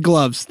 you had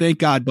gloves. Thank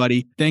God,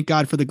 buddy. Thank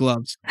God for the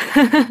gloves.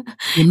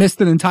 You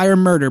missed an entire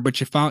murder, but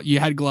you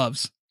had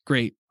gloves.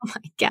 Great. Oh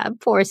my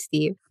God, poor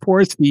Steve.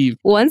 Poor Steve.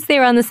 Once they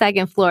were on the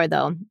second floor,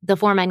 though, the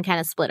four men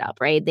kind of split up,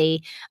 right? They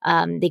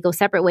go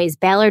separate ways.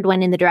 Ballard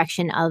went in the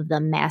direction of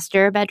the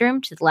master bedroom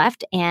to the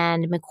left,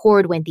 and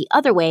McCord went the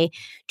other way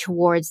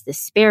towards the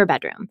spare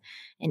bedroom.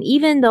 And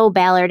even though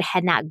Ballard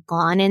had not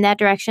gone in that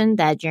direction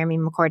that Jeremy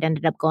McCord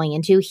ended up going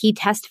into, he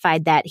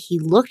testified that he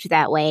looked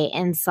that way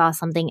and saw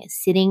something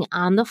sitting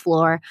on the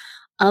floor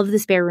of the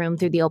spare room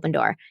through the open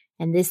door.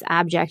 And this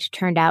object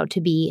turned out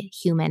to be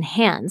human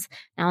hands.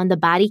 Now, in the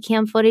body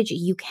cam footage,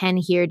 you can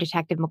hear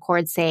Detective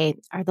McCord say,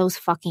 "Are those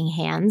fucking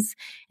hands?"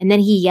 And then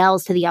he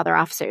yells to the other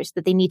officers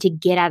that they need to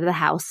get out of the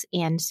house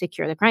and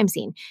secure the crime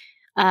scene.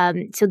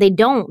 So they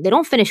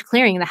don't finish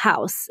clearing the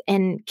house.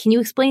 And can you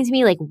explain to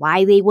me like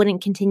why they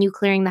wouldn't continue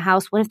clearing the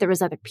house? What if there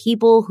was other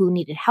people who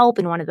needed help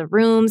in one of the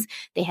rooms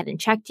they hadn't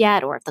checked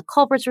yet, or if the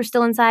culprits were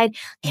still inside?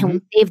 Can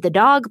we save the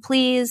dog,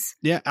 please?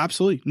 Yeah,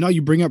 absolutely. No,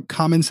 you bring up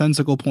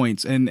commonsensical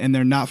points, and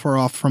they're not far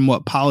off from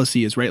what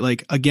policy is, right?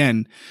 Like,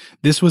 again,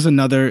 this was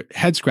another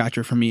head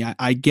scratcher for me.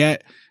 I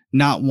get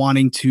not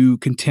wanting to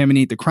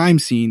contaminate the crime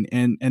scene,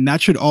 and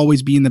that should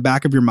always be in the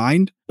back of your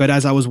mind. But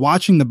as I was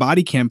watching the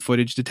body cam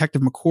footage,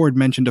 Detective McCord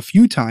mentioned a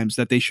few times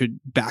that they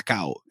should back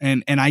out.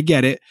 And I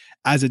get it.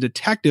 As a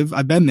detective,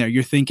 I've been there.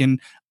 You're thinking,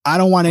 I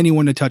don't want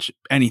anyone to touch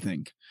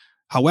anything.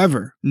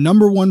 However,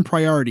 number one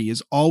priority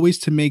is always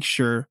to make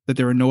sure that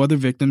there are no other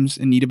victims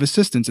in need of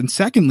assistance. And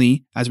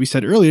secondly, as we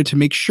said earlier, to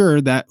make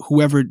sure that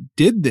whoever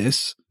did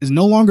this is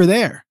no longer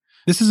there.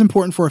 This is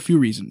important for a few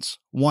reasons.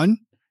 One,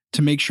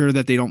 to make sure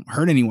that they don't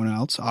hurt anyone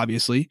else,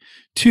 obviously.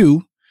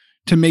 Two,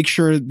 to make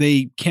sure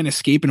they can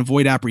escape and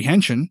avoid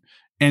apprehension.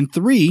 And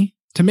three,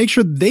 to make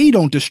sure they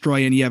don't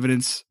destroy any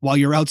evidence while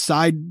you're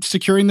outside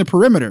securing the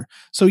perimeter.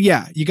 So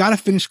yeah, you got to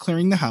finish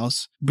clearing the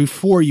house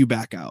before you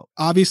back out.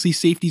 Obviously,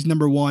 safety's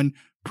number one,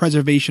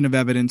 preservation of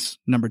evidence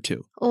number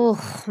two.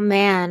 Oh,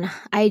 man.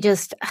 I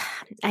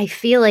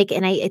feel like,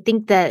 and I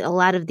think that a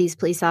lot of these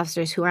police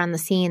officers who are on the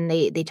scene,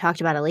 they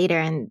talked about it later,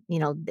 and,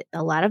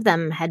 a lot of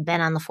them had been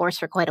on the force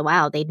for quite a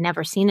while. They'd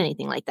never seen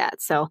anything like that.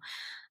 So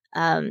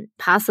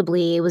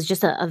possibly it was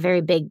just a very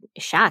big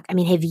shock. I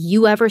mean, have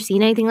you ever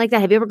seen anything like that?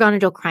 Have you ever gone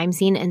into a crime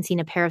scene and seen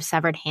a pair of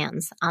severed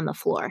hands on the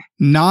floor?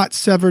 Not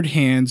severed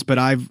hands, but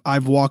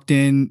I've walked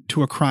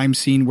into a crime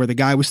scene where the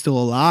guy was still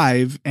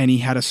alive and he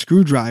had a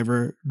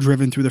screwdriver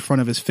driven through the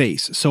front of his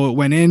face. So it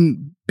went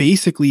in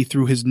basically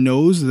through his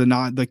nose, the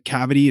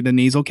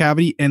nasal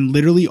cavity, and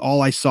literally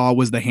all I saw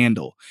was the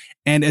handle.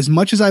 And as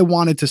much as I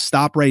wanted to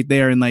stop right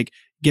there and like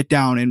get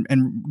down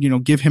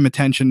and give him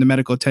attention, the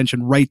medical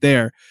attention right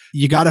there,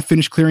 you got to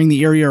finish clearing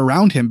the area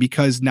around him,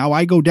 because now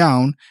I go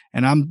down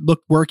and I'm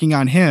working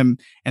on him,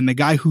 and the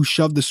guy who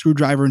shoved the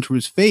screwdriver into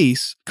his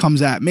face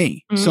comes at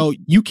me. Mm-hmm. So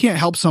you can't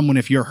help someone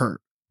if you're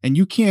hurt, and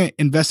you can't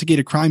investigate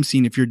a crime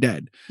scene if you're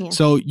dead. Yeah.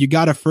 So you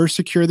got to first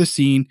secure the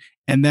scene,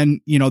 and then,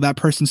 that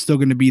person's still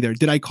going to be there.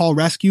 Did I call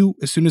rescue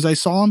as soon as I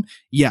saw him?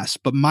 Yes.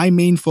 But my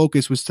main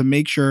focus was to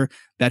make sure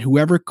that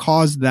whoever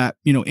caused that,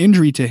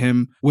 injury to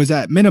him was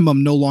at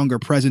minimum no longer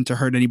present to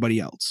hurt anybody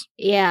else.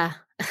 Yeah.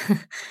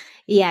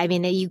 Yeah, I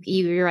mean,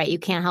 you're right. You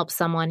can't help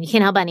someone. You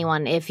can't help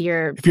anyone if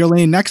you're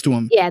laying next to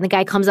him. Yeah, and the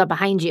guy comes up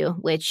behind you,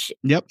 which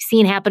Yep. you've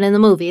seen happen in the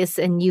movies,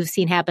 and you've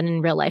seen happen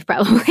in real life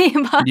probably.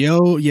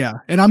 Yeah.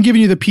 And I'm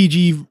giving you the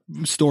PG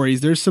stories.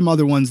 There's some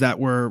other ones that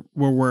were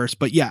worse.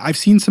 But yeah, I've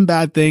seen some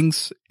bad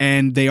things,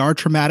 and they are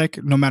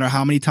traumatic no matter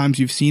how many times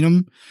you've seen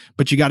them.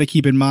 But you got to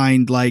keep in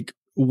mind, like,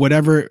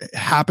 whatever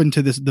happened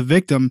to the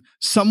victim,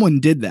 someone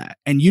did that.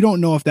 And you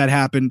don't know if that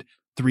happened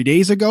 3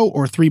 days ago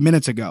or 3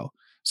 minutes ago.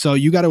 So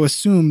you got to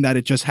assume that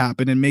it just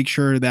happened and make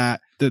sure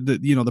that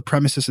the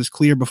premises is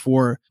clear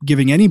before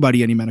giving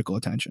anybody any medical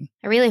attention.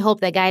 I really hope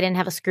that guy didn't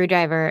have a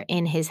screwdriver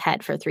in his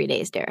head for 3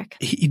 days, Derek.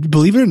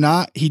 Believe it or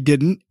not, he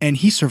didn't. And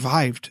he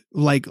survived,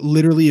 like,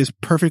 literally is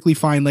perfectly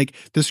fine. Like,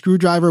 the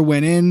screwdriver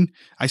went in.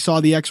 I saw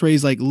the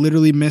x-rays, like,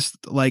 literally missed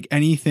like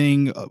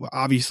anything,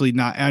 obviously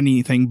not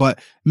anything, but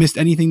missed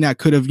anything that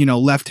could have,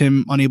 left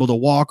him unable to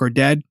walk or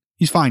dead.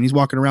 He's fine. He's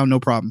walking around, no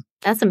problem.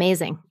 That's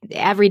amazing.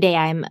 Every day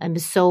I'm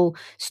so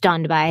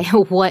stunned by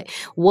what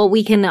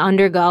we can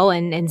undergo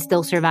and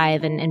still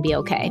survive and be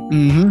okay.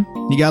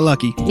 Mm-hmm. You got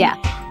lucky. Yeah.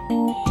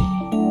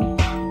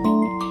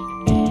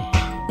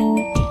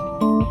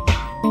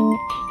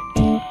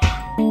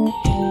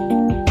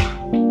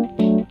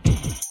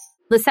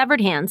 The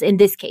severed hands in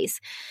this case,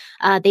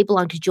 they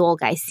belong to Joel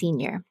Guy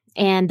Sr.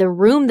 And the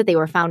room that they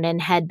were found in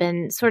had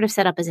been sort of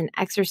set up as an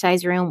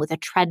exercise room with a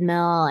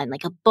treadmill and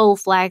like a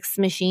Bowflex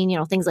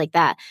machine, things like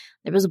that.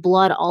 There was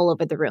blood all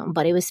over the room,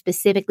 but it was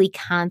specifically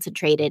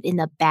concentrated in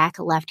the back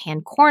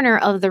left-hand corner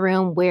of the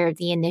room where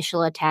the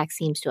initial attack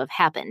seems to have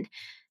happened.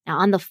 Now,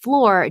 on the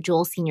floor,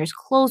 Joel Sr.'s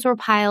clothes were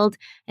piled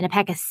and a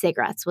pack of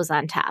cigarettes was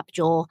on top.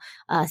 Joel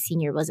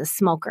Sr. was a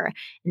smoker,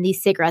 and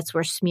these cigarettes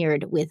were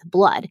smeared with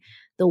blood.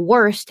 The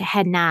worst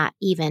had not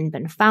even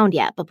been found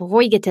yet. But before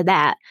we get to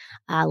that,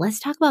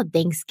 let's talk about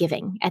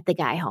Thanksgiving at the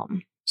Guy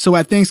home. So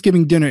at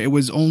Thanksgiving dinner, it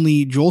was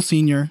only Joel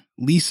Sr.,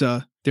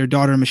 Lisa, their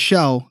daughter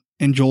Michelle,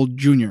 and Joel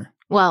Jr.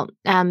 Well,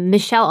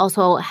 Michelle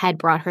also had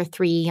brought her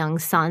 3 young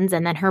sons,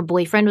 and then her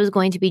boyfriend was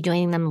going to be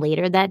joining them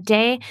later that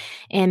day.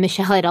 And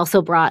Michelle had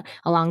also brought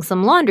along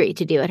some laundry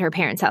to do at her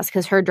parents' house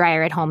because her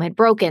dryer at home had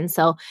broken.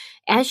 So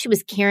as she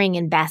was carrying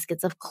in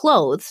baskets of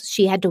clothes,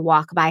 she had to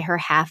walk by her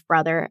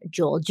half-brother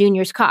Joel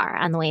Jr.'s car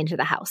on the way into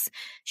the house.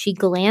 She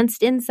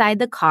glanced inside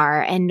the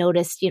car and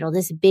noticed,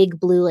 this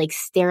big blue, like,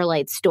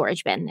 Sterilite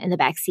storage bin in the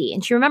back seat.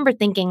 And she remembered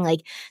thinking,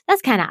 like,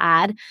 that's kind of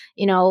odd.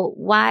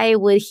 Why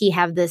would he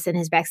have this in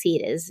his back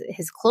seat? Is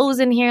his clothes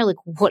in here? Like,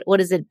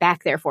 what is it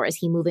back there for? Is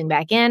he moving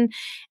back in?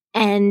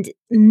 And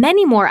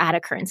many more odd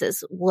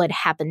occurrences would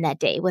happen that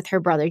day with her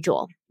brother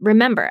Joel.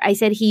 Remember, I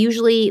said he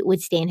usually would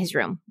stay in his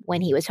room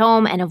when he was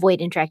home and avoid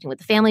interacting with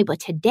the family.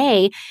 But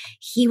today,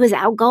 he was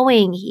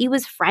outgoing. He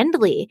was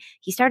friendly.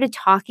 He started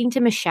talking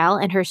to Michelle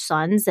and her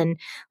sons and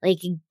like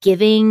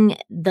giving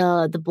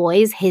the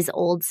boys his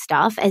old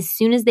stuff. As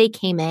soon as they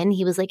came in,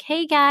 he was like,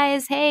 hey,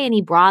 guys, hey. And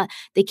he brought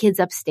the kids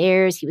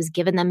upstairs. He was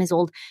giving them his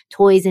old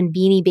toys and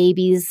Beanie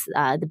Babies.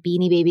 The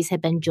Beanie Babies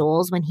had been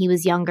Joel's when he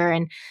was younger.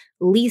 And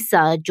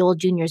Lisa, Joel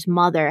Jr.'s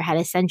mother, had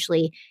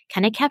essentially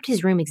kind of kept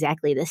his room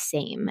exactly the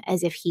same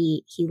as if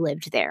he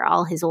lived there.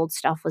 All his old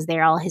stuff was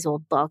there, all his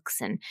old books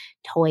and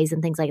toys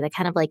and things like that,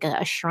 kind of like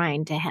a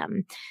shrine to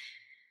him.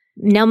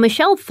 Now,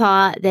 Michelle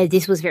thought that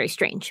this was very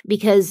strange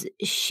because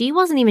she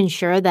wasn't even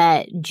sure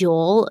that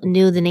Joel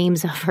knew the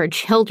names of her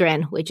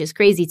children, which is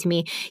crazy to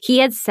me. He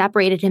had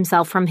separated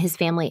himself from his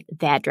family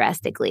that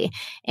drastically.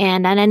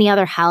 And on any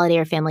other holiday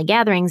or family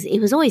gatherings, it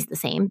was always the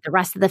same. The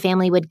rest of the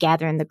family would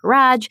gather in the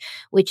garage,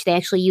 which they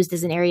actually used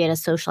as an area to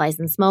socialize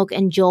and smoke,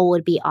 and Joel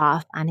would be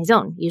off on his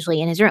own,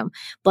 usually in his room.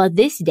 But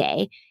this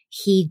day,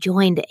 he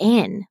joined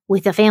in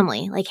with the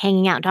family, like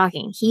hanging out and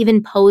talking. He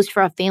even posed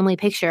for a family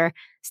picture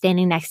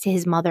standing next to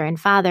his mother and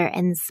father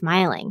and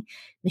smiling.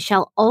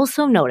 Michelle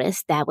also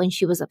noticed that when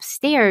she was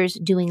upstairs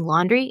doing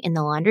laundry in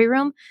the laundry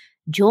room,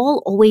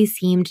 Joel always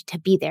seemed to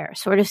be there,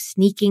 sort of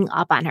sneaking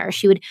up on her.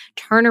 She would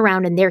turn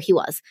around and there he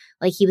was,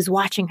 like he was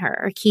watching her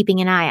or keeping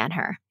an eye on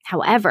her.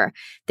 However,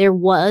 there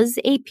was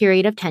a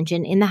period of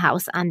tension in the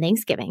house on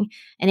Thanksgiving,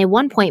 and at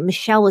one point,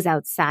 Michelle was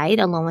outside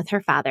alone with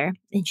her father,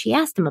 and she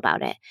asked him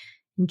about it.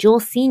 Joel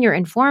Sr.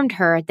 informed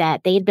her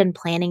that they had been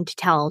planning to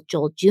tell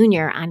Joel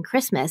Jr. on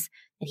Christmas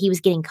that he was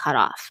getting cut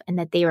off and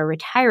that they were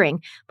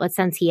retiring. But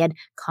since he had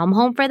come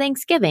home for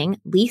Thanksgiving,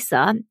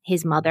 Lisa,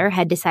 his mother,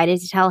 had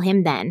decided to tell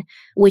him then,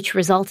 which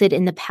resulted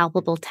in the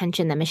palpable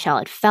tension that Michelle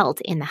had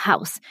felt in the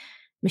house.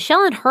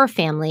 Michelle and her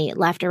family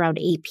left around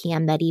 8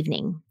 p.m. that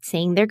evening,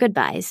 saying their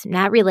goodbyes,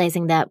 not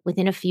realizing that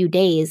within a few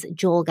days,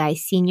 Joel Guy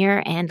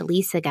Sr. and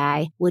Lisa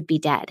Guy would be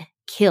dead,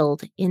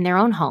 killed in their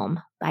own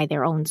home by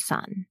their own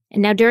son.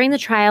 And now during the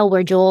trial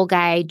where Joel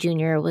Guy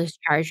Jr. was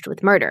charged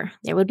with murder,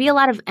 there would be a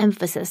lot of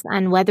emphasis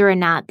on whether or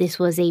not this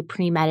was a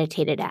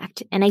premeditated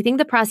act. And I think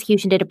the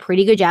prosecution did a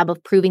pretty good job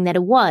of proving that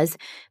it was,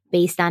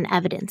 based on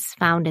evidence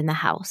found in the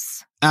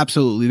house.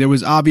 Absolutely. There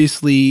was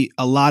obviously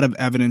a lot of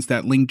evidence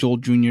that linked Joel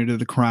Jr. to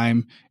the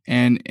crime.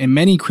 And in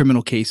many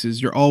criminal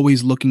cases, you're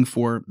always looking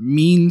for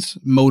means,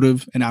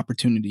 motive, and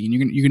opportunity. And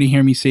you're going to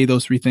hear me say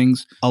those three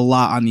things a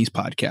lot on these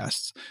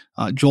podcasts.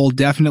 Joel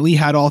definitely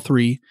had all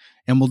three,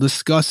 and we'll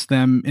discuss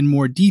them in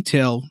more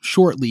detail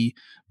shortly.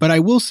 But I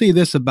will say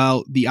this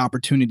about the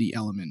opportunity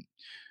element.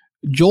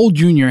 Joel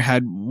Jr.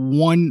 had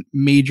one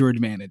major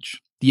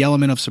advantage, the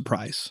element of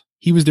surprise.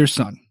 He was their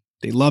son.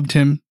 They loved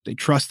him. They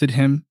trusted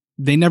him.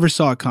 They never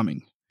saw it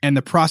coming. And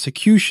the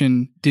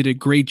prosecution did a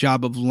great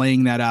job of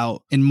laying that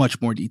out in much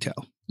more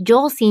detail.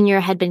 Joel Sr.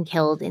 had been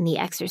killed in the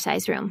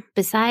exercise room.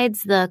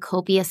 Besides the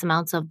copious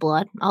amounts of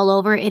blood all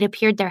over, it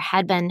appeared there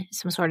had been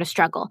some sort of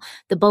struggle.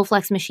 The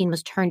Bowflex machine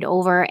was turned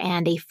over,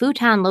 and a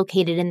futon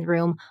located in the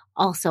room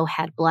also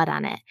had blood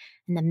on it.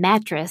 And the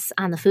mattress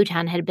on the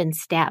futon had been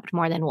stabbed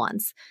more than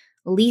once.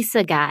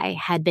 Lisa Guy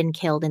had been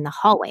killed in the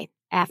hallway.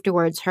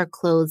 Afterwards, her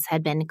clothes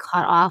had been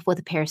cut off with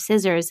a pair of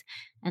scissors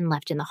and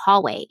left in the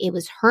hallway. It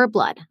was her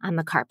blood on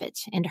the carpet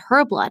and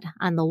her blood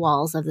on the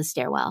walls of the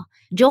stairwell.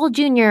 Joel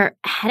Jr.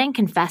 hadn't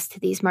confessed to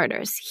these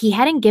murders. He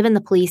hadn't given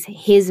the police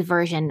his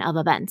version of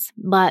events,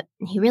 but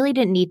he really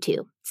didn't need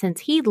to,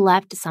 since he'd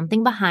left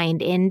something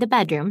behind in the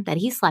bedroom that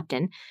he slept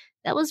in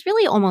that was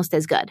really almost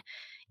as good.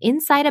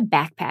 Inside a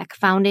backpack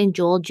found in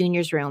Joel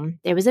Jr.'s room,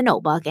 there was a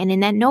notebook, and in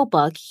that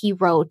notebook, he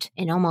wrote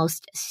an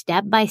almost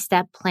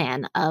step-by-step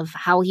plan of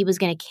how he was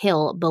going to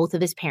kill both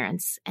of his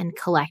parents and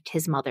collect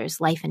his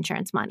mother's life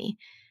insurance money.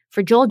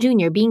 For Joel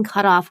Jr., being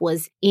cut off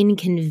was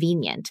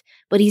inconvenient,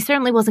 but he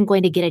certainly wasn't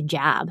going to get a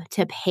job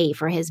to pay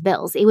for his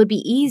bills. It would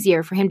be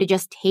easier for him to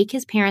just take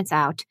his parents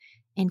out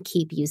and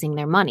keep using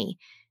their money.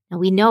 Now,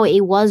 we know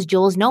it was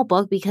Joel's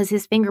notebook because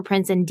his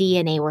fingerprints and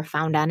DNA were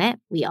found on it.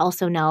 We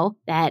also know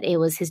that it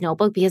was his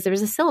notebook because there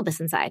was a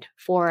syllabus inside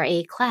for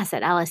a class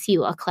at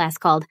LSU, a class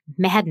called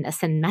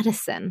Madness in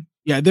Medicine.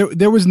 Yeah,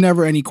 there was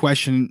never any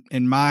question,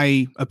 in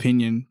my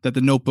opinion, that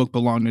the notebook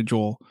belonged to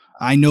Joel.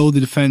 I know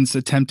the defense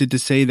attempted to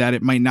say that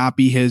it might not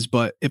be his,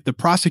 but if the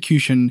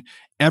prosecution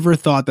ever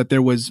thought that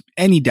there was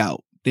any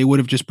doubt, they would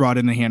have just brought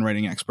in a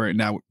handwriting expert,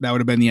 and that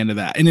would have been the end of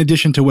that, in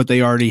addition to what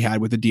they already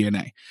had with the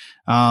DNA.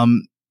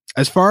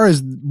 As far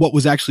as what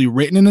was actually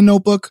written in the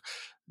notebook,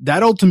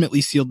 that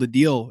ultimately sealed the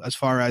deal as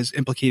far as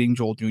implicating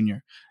Joel Jr.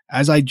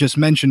 As I just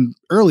mentioned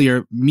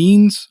earlier,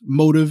 means,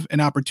 motive,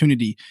 and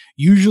opportunity.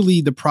 Usually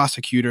the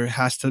prosecutor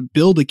has to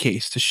build a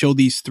case to show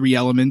these three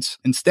elements.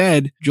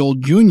 Instead, Joel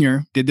Jr.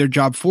 did their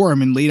job for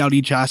him and laid out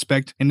each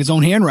aspect in his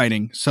own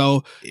handwriting.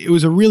 So it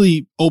was a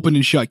really open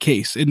and shut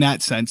case in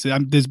that sense.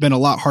 There's been a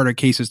lot harder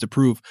cases to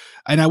prove.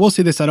 And I will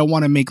say this, I don't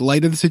want to make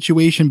light of the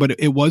situation, but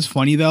it was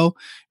funny though,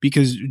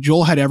 because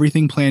Joel had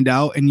everything planned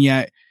out, and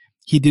yet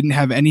he didn't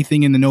have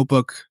anything in the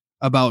notebook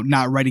about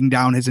not writing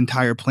down his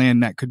entire plan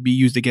that could be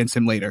used against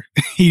him later.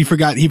 He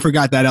forgot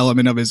that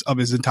element of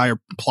his entire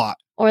plot.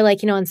 Or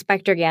like,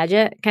 Inspector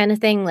Gadget kind of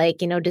thing, like,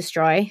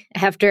 destroy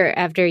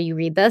after you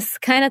read this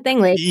kind of thing.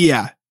 Like,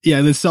 yeah,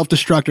 the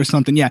self-destruct or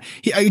something. Yeah.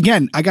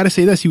 Again, I got to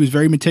say this, he was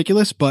very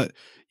meticulous, but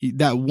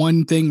that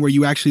one thing where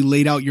you actually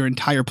laid out your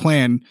entire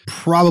plan,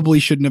 probably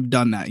shouldn't have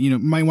done that. You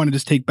might want to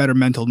just take better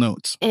mental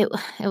notes. It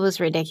was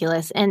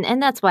ridiculous.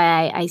 And that's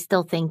why I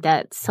still think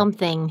that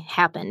something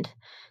happened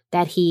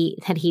that he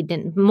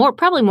didn't,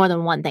 probably more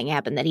than one thing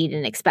happened that he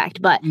didn't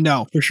expect, but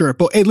no, for sure.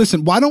 But hey,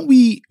 listen, why don't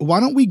we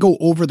go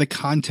over the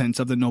contents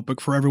of the notebook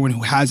for everyone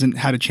who hasn't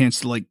had a chance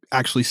to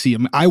actually see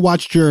them? I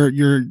watched your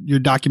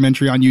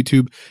documentary on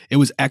YouTube. It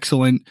was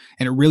excellent,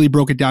 and it really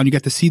broke it down. You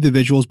got to see the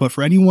visuals, but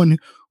for anyone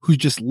who's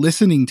just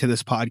listening to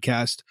this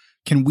podcast,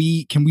 can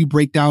we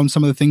break down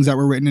some of the things that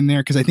were written in there?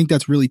 Because I think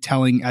that's really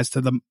telling as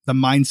to the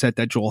mindset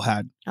that Joel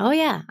had. Oh,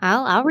 yeah.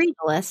 I'll read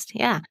the list.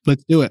 Yeah.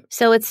 Let's do it.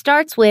 So it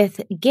starts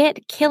with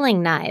get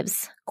killing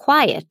knives,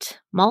 quiet,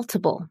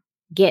 multiple.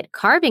 Get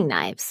carving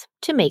knives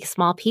to make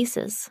small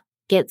pieces.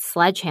 Get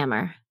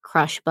sledgehammer,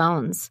 crush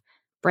bones.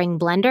 Bring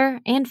blender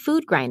and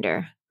food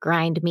grinder,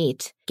 grind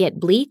meat. Get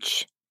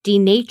bleach,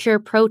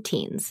 denature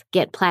proteins.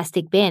 Get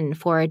plastic bin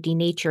for a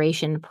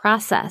denaturation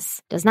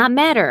process. Does not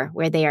matter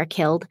where they are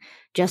killed.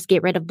 Just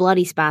get rid of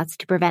bloody spots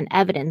to prevent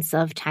evidence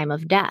of time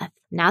of death,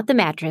 not the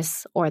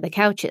mattress or the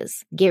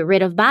couches. Get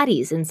rid of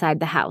bodies inside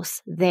the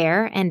house.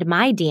 There and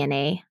my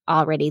DNA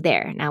already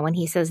there. Now, when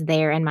he says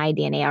there and my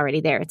DNA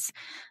already there, it's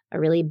a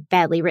really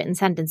badly written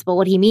sentence. But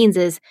what he means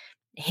is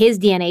his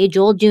DNA,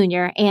 Joel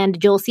Jr. and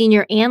Joel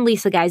Sr. and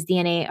Lisa Guy's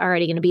DNA are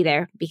already going to be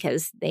there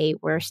because they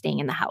were staying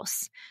in the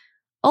house.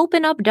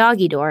 Open up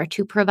doggy door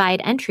to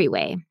provide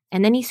entryway.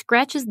 And then he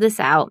scratches this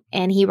out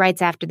and he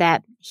writes after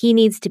that, he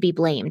needs to be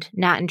blamed,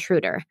 not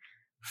intruder.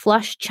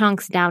 Flush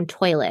chunks down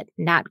toilet,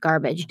 not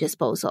garbage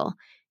disposal.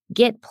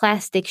 Get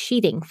plastic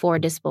sheeting for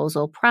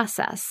disposal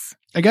process.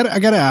 I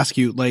gotta ask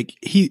you, like,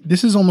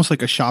 this is almost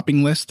like a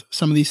shopping list,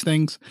 some of these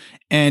things.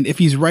 And if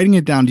he's writing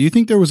it down, do you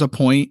think there was a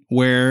point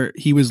where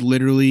he was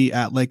literally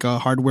at like a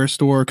hardware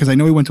store? Cause I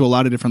know he went to a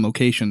lot of different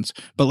locations,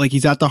 but like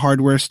he's at the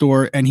hardware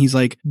store and he's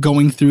like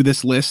going through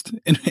this list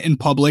in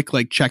public,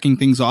 like checking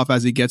things off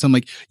as he gets them.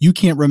 Like, you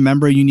can't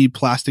remember you need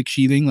plastic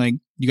sheathing. Like,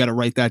 you got to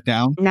write that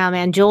down. Now,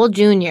 man, Joel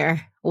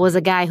Jr. was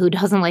a guy who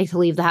doesn't like to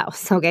leave the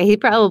house. Okay. He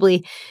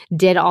probably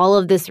did all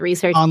of this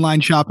research. Online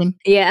shopping?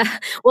 Yeah.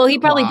 Well, he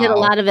probably did a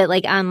lot of it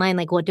like online,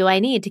 like what do I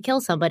need to kill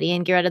somebody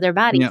and get rid of their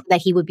body so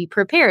that he would be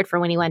prepared for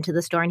when he went to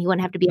the store and he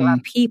wouldn't have to be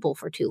around people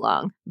for too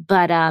long.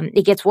 But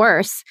it gets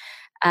worse.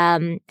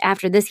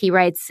 After this, he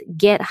writes,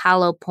 get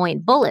hollow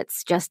point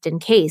bullets just in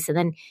case. And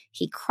then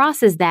he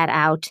crosses that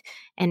out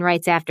and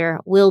writes after,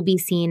 will be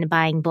seen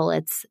buying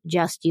bullets,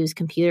 just use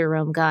computer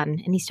room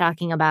gun. And he's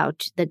talking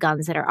about the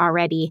guns that are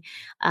already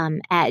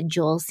at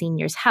Joel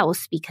Sr.'s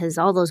house, because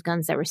all those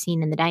guns that were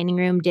seen in the dining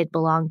room did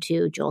belong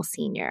to Joel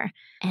Sr.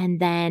 And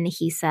then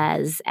he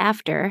says,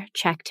 after,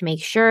 check to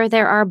make sure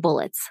there are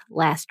bullets,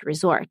 last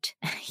resort.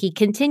 He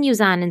continues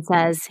on and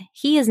says,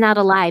 he is not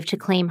alive to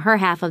claim her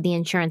half of the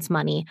insurance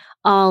money,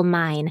 all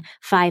mine,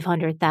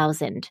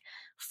 $500,000.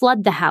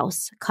 Flood the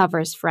house,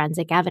 covers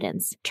forensic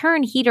evidence.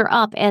 Turn heater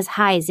up as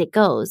high as it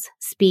goes,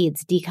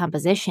 speeds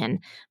decomposition.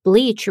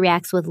 Bleach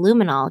reacts with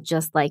luminol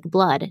just like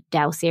blood,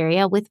 douse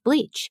area with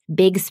bleach.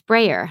 Big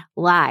sprayer,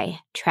 lie,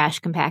 trash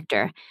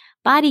compactor.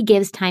 Body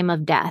gives time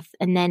of death,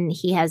 and then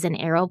he has an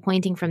arrow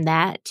pointing from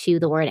that to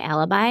the word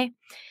alibi.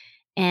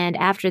 And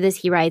after this,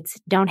 he writes,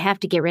 don't have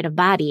to get rid of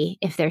body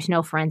if there's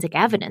no forensic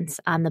evidence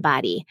on the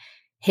body.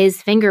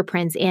 His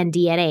fingerprints and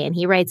DNA, and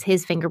he writes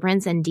his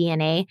fingerprints and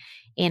DNA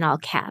in all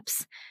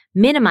caps.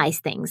 Minimize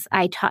things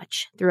I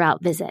touch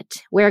throughout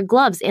visit. Wear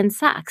gloves and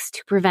socks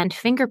to prevent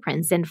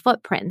fingerprints and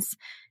footprints.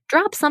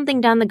 Drop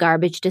something down the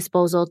garbage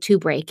disposal to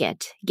break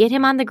it. Get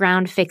him on the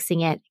ground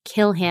fixing it.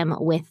 Kill him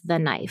with the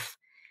knife.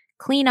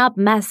 Clean up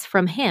mess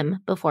from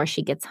him before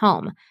she gets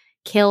home.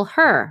 Kill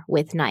her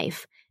with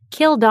knife.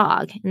 Kill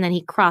dog. And then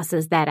he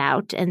crosses that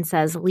out and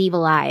says, leave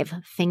alive.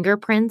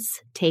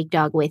 Fingerprints, take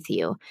dog with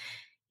you.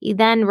 He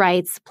then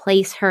writes,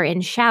 place her in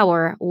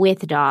shower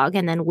with dog,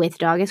 and then with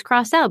dog is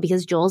crossed out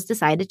because Joel's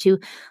decided to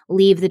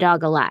leave the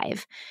dog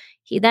alive.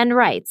 He then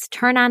writes,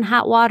 turn on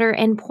hot water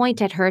and point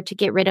at her to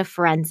get rid of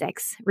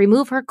forensics.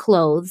 Remove her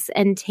clothes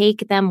and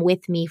take them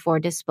with me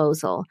for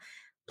disposal.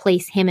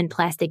 Place him in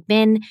plastic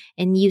bin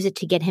and use it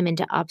to get him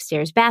into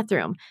upstairs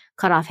bathroom.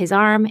 Cut off his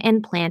arm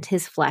and plant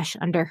his flesh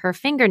under her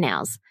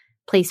fingernails.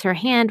 Place her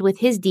hand with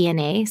his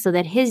DNA so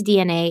that his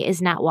DNA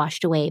is not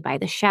washed away by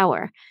the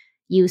shower.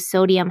 Use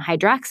sodium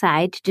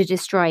hydroxide to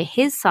destroy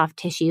his soft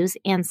tissues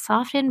and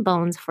soften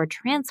bones for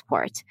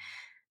transport.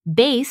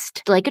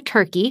 Baste like a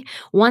turkey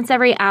once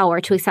every hour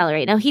to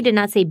accelerate. Now, he did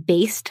not say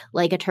baste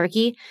like a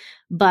turkey,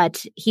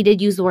 but he did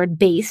use the word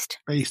baste.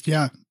 Baste,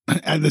 yeah.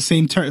 At the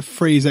same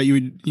phrase that you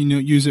would,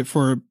 use it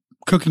for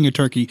cooking a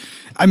turkey.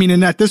 I mean,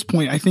 and at this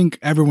point, I think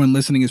everyone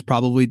listening is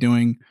probably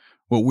doing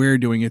what we're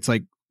doing. It's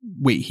like,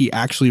 wait, he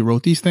actually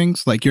wrote these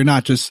things? Like, you're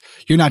not just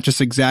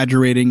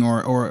exaggerating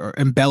or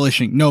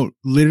embellishing. No,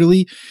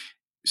 literally,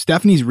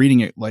 Stephanie's reading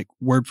it like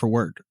word for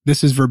word.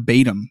 This is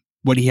verbatim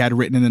what he had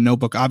written in the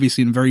notebook,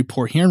 obviously in very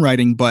poor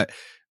handwriting, but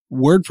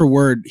word for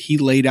word, he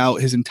laid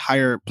out his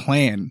entire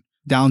plan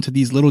down to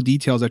these little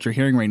details that you're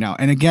hearing right now.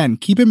 And again,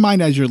 keep in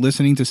mind as you're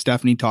listening to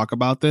Stephanie talk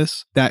about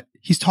this, that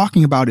he's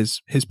talking about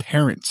his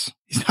parents.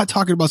 He's not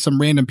talking about some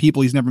random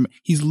people he's never met.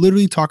 He's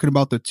literally talking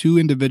about the two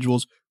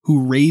individuals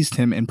who raised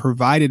him and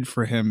provided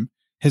for him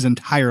his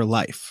entire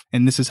life.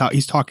 And this is how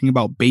he's talking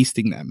about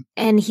basting them.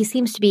 And he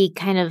seems to be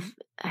kind of,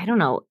 I don't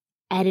know,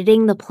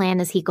 editing the plan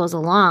as he goes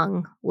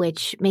along,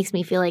 which makes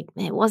me feel like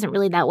it wasn't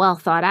really that well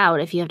thought out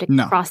if you have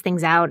to cross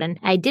things out. And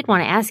I did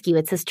want to ask you,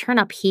 it says turn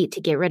up heat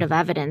to get rid of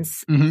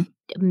evidence. Mm-hmm.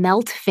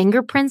 Melt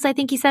fingerprints, I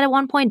think he said at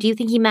one point. Do you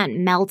think he meant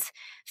melt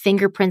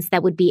fingerprints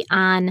that would be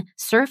on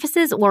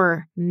surfaces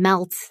or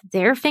melt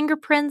their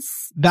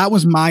fingerprints? That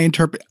was my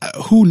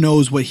who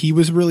knows what he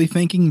was really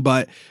thinking,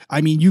 but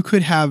I mean, you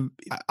could have,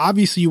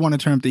 obviously you want to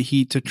turn up the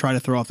heat to try to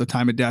throw off the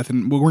time of death,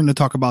 and we're going to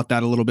talk about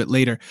that a little bit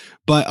later.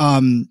 But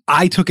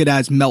I took it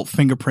as melt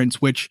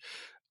fingerprints, which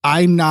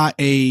I'm not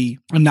a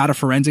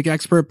forensic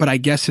expert, but I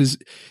guess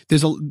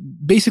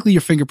basically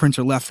your fingerprints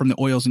are left from the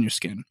oils in your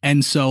skin.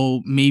 And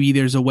so maybe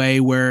there's a way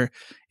where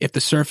if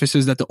the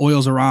surfaces that the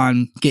oils are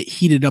on get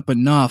heated up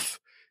enough,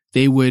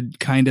 they would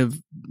kind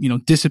of,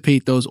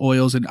 dissipate those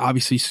oils and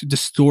obviously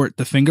distort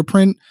the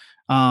fingerprint.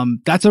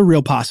 That's a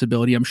real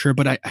possibility, I'm sure.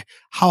 But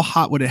how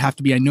hot would it have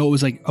to be? I know it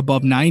was like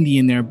above 90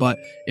 in there, but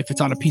if it's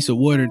on a piece of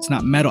wood or it's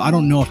not metal, I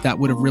don't know if that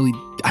would have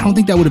I don't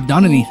think that would have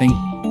done anything.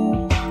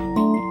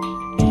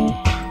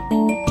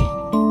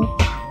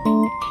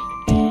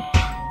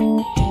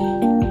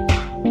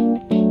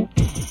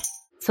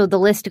 So the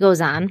list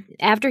goes on.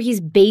 After he's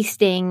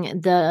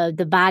basting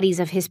the bodies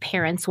of his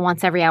parents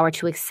once every hour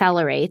to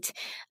accelerate,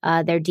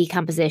 their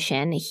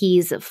decomposition.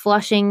 He's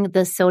flushing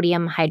the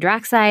sodium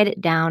hydroxide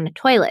down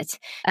toilet.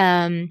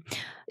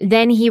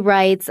 Then he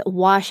writes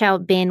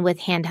washout bin with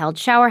handheld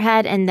shower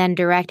head and then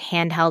direct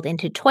handheld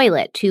into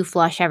toilet to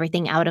flush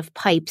everything out of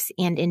pipes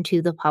and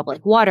into the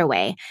public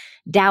waterway.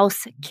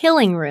 Douse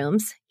killing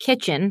rooms,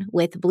 kitchen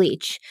with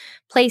bleach.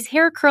 Place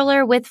hair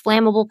curler with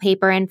flammable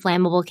paper and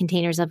flammable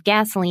containers of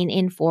gasoline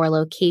in 4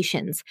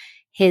 locations.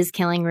 His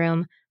killing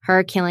room,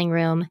 her killing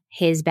room,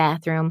 his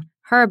bathroom,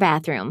 her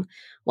bathroom.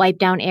 Wipe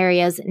down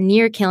areas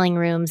near killing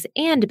rooms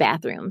and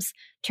bathrooms.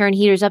 Turn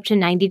heaters up to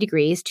 90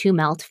 degrees to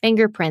melt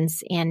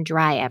fingerprints and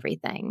dry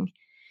everything.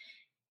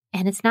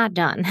 And it's not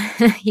done.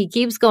 He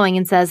keeps going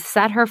and says,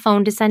 set her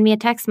phone to send me a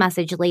text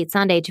message late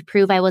Sunday to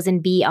prove I was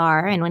in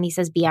BR. And when he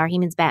says BR, he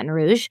means Baton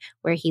Rouge,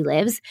 where he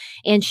lives.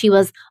 And she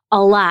was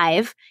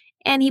alive.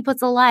 And he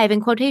puts alive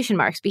in quotation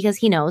marks because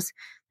he knows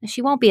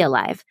she won't be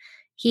alive.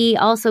 He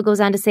also goes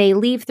on to say,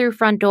 leave through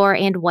front door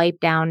and wipe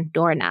down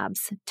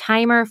doorknobs.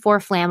 Timer for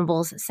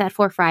flammables set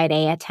for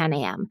Friday at 10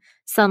 a.m.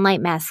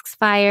 Sunlight masks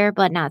fire,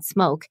 but not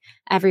smoke.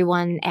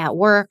 Everyone at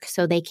work,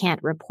 so they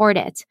can't report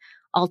it.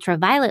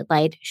 Ultraviolet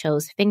light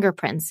shows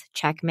fingerprints.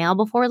 Check mail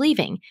before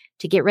leaving.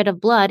 To get rid of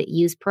blood,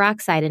 use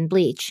peroxide and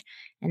bleach.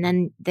 And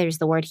then there's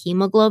the word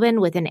hemoglobin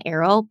with an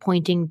arrow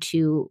pointing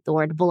to the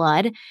word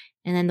blood.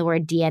 And then the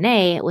word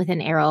DNA with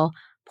an arrow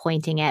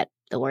pointing at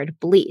the word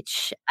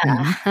bleach.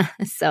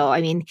 So,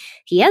 I mean,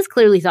 he has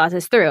clearly thought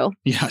this through.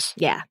 Yes.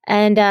 Yeah.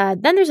 And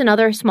then there's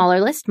another smaller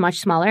list, much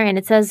smaller, and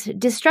it says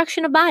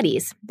destruction of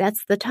bodies.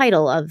 That's the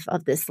title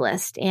of this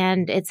list.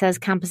 And it says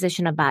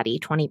composition of body,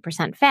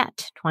 20%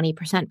 fat,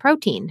 20%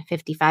 protein,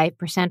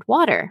 55%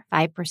 water,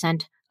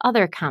 5%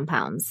 other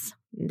compounds.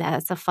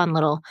 That's a fun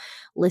little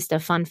list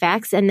of fun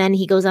facts. And then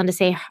he goes on to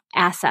say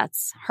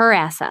assets, her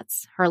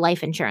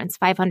life insurance,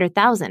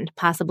 $500,000,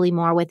 possibly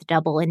more with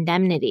double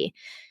indemnity.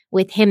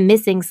 With him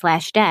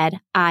missing/dead,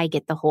 I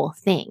get the whole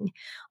thing.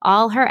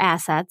 All her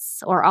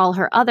assets or all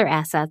her other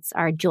assets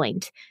are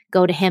joint.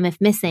 Go to him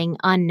if missing,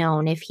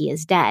 unknown if he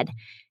is dead.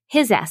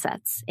 His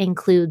assets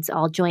includes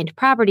all joint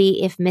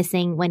property. If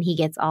missing, when he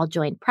gets all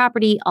joint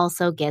property,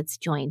 also gets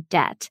joint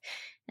debt.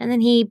 And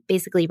then he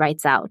basically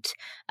writes out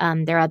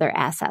their other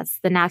assets.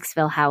 The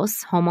Knoxville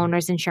house,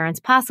 homeowner's insurance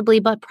possibly,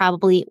 but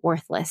probably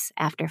worthless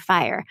after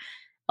fire.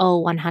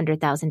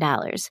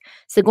 $100,000.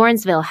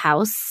 Sigornsville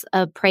house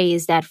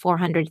appraised at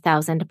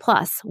 $400,000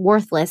 plus,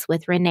 worthless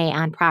with Renee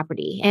on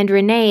property. And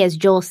Renee is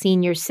Joel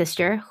Sr.'s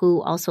sister,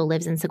 who also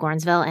lives in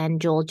Sigornsville,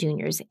 and Joel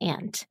Jr.'s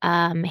aunt.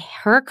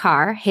 Her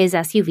car, his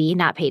SUV,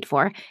 not paid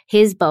for.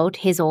 His boat,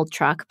 his old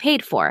truck,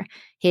 paid for.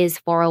 His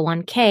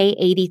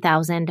 401k,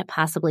 $80,000,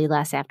 possibly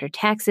less after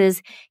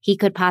taxes. He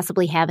could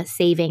possibly have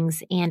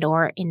savings and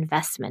or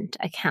investment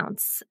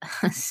accounts.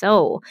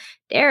 So,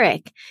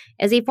 Derek,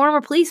 as a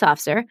former police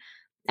officer,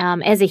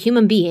 as a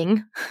human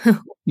being,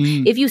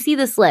 if you see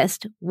this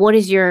list, what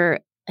is your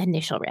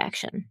initial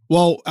reaction?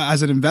 Well,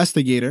 as an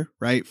investigator,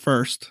 right,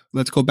 first,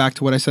 let's go back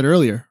to what I said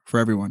earlier for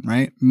everyone,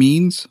 right?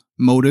 Means,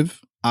 motive,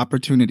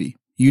 opportunity.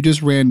 You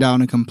just ran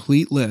down a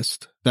complete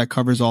list that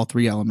covers all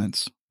 3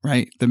 elements,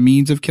 right? The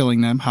means of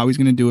killing them, how he's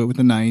going to do it with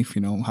a knife,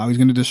 how he's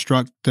going to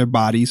destruct their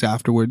bodies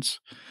afterwards,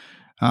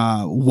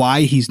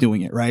 why he's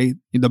doing it, right?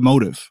 The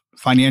motive,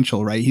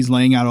 financial, right? He's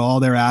laying out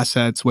all their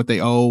assets, what they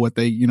owe, what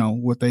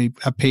they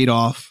have paid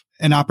off.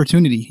 An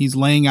opportunity. He's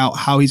laying out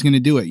how he's going to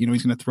do it.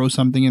 He's going to throw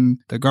something in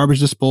the garbage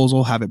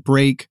disposal, have it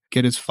break,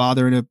 get his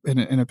father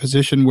in a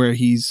position where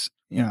he's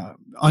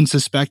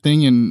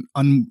unsuspecting and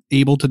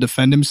unable to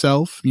defend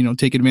himself,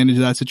 take advantage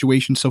of that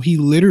situation. So he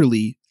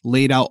literally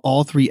laid out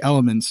all 3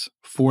 elements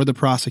for the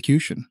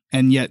prosecution.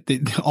 And yet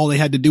all they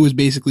had to do was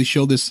basically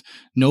show this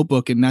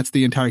notebook, and that's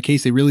the entire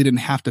case. They really didn't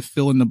have to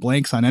fill in the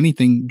blanks on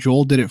anything.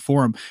 Joel did it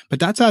for him. But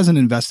that's as an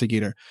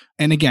investigator.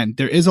 And again,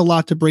 there is a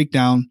lot to break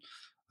down.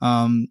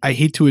 I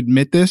hate to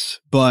admit this,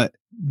 but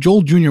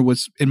Joel Jr.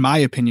 was, in my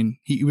opinion,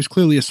 he was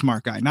clearly a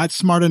smart guy. Not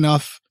smart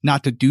enough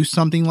not to do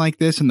something like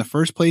this in the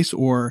first place,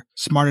 or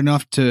smart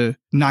enough to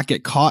not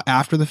get caught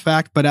after the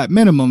fact. But at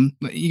minimum,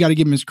 you got to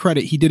give him his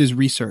credit. He did his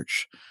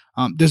research.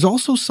 There's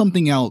also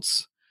something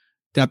else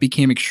that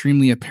became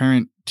extremely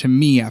apparent to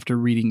me after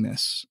reading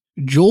this.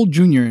 Joel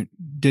Jr.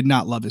 did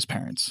not love his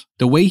parents.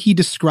 The way he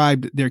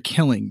described their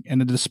killing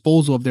and the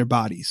disposal of their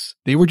bodies,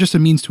 they were just a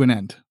means to an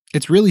end.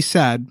 It's really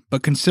sad,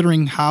 but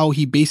considering how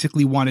he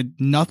basically wanted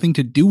nothing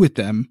to do with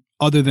them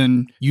other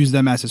than use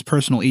them as his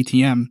personal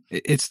ATM,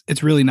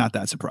 it's really not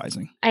that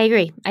surprising. I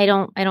agree. I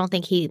don't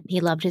think he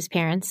loved his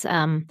parents.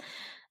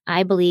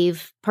 I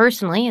believe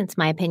personally, it's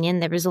my opinion,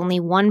 there was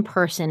only one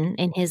person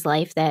in his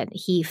life that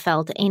he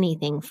felt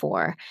anything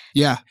for.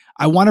 Yeah.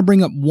 I want to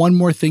bring up one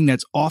more thing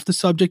that's off the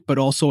subject, but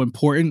also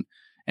important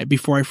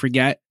before I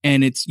forget.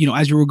 And it's,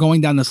 as you were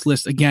going down this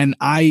list, again,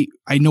 I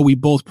know we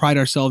both pride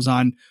ourselves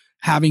on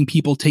having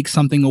people take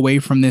something away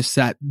from this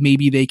that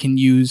maybe they can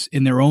use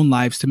in their own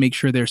lives to make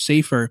sure they're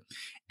safer.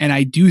 And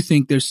I do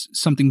think there's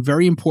something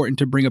very important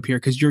to bring up here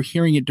because you're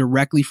hearing it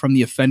directly from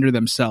the offender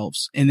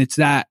themselves. And it's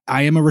that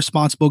I am a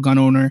responsible gun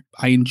owner.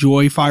 I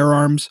enjoy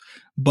firearms.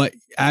 But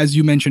as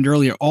you mentioned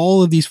earlier,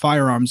 all of these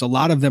firearms, a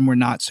lot of them were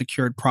not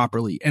secured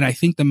properly. And I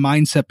think the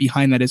mindset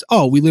behind that is,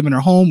 oh, we live in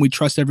our home. We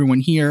trust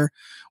everyone here.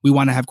 We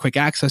want to have quick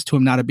access to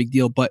them. Not a big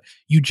deal, but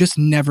you just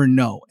never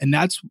know. And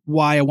that's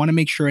why I want to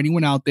make sure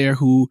anyone out there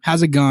who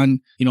has a gun,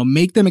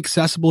 make them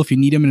accessible if you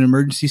need them in an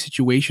emergency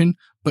situation,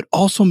 but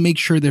also make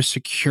sure they're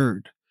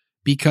secured.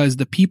 Because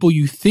the people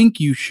you think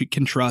you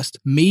can trust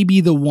may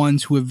be the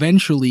ones who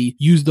eventually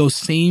use those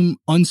same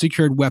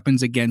unsecured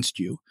weapons against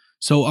you.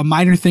 So a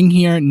minor thing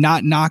here,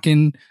 not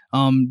knocking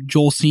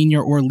Joel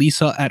Sr. or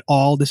Lisa at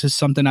all. This is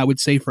something I would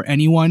say for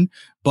anyone,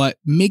 but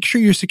make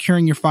sure you're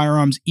securing your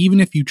firearms, even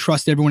if you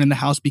trust everyone in the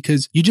house,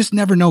 because you just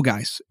never know,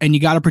 guys. And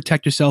you got to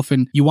protect yourself,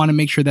 and you want to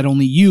make sure that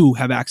only you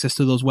have access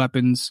to those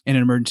weapons in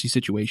an emergency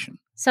situation.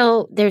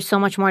 So there's so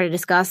much more to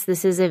discuss.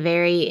 This is a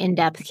very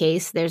in-depth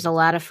case. There's a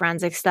lot of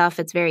forensic stuff.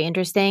 It's very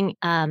interesting.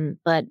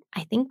 But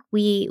I think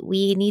we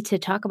need to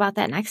talk about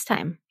that next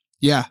time.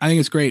 Yeah, I think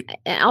it's great.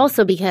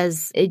 Also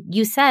because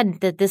you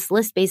said that this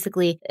list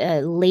basically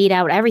laid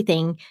out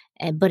everything,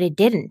 but it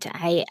didn't.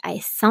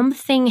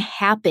 Something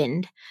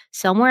happened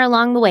somewhere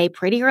along the way,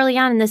 pretty early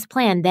on in this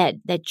plan,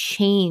 that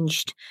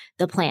changed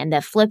the plan,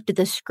 that flipped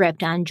the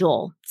script on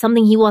Joel,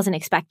 something he wasn't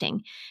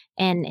expecting.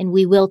 And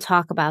we will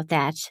talk about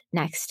that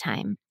next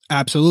time.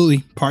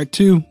 Absolutely. Part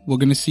 2. We're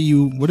going to see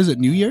you, what is it,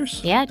 New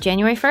Year's? Yeah,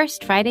 January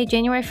 1st, Friday,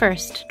 January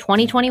 1st,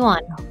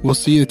 2021. We'll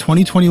see you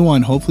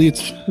 2021. Hopefully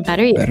it's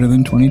better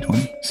than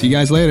 2020. See you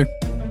guys later.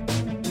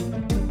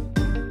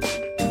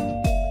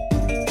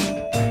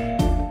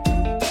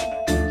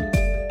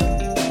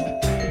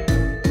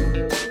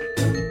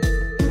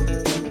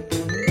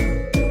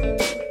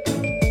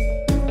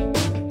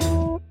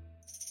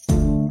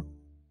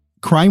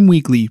 Crime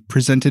Weekly,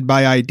 presented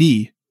by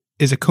ID,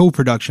 is a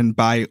co-production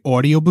by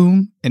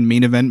Audioboom and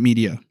Main Event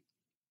Media.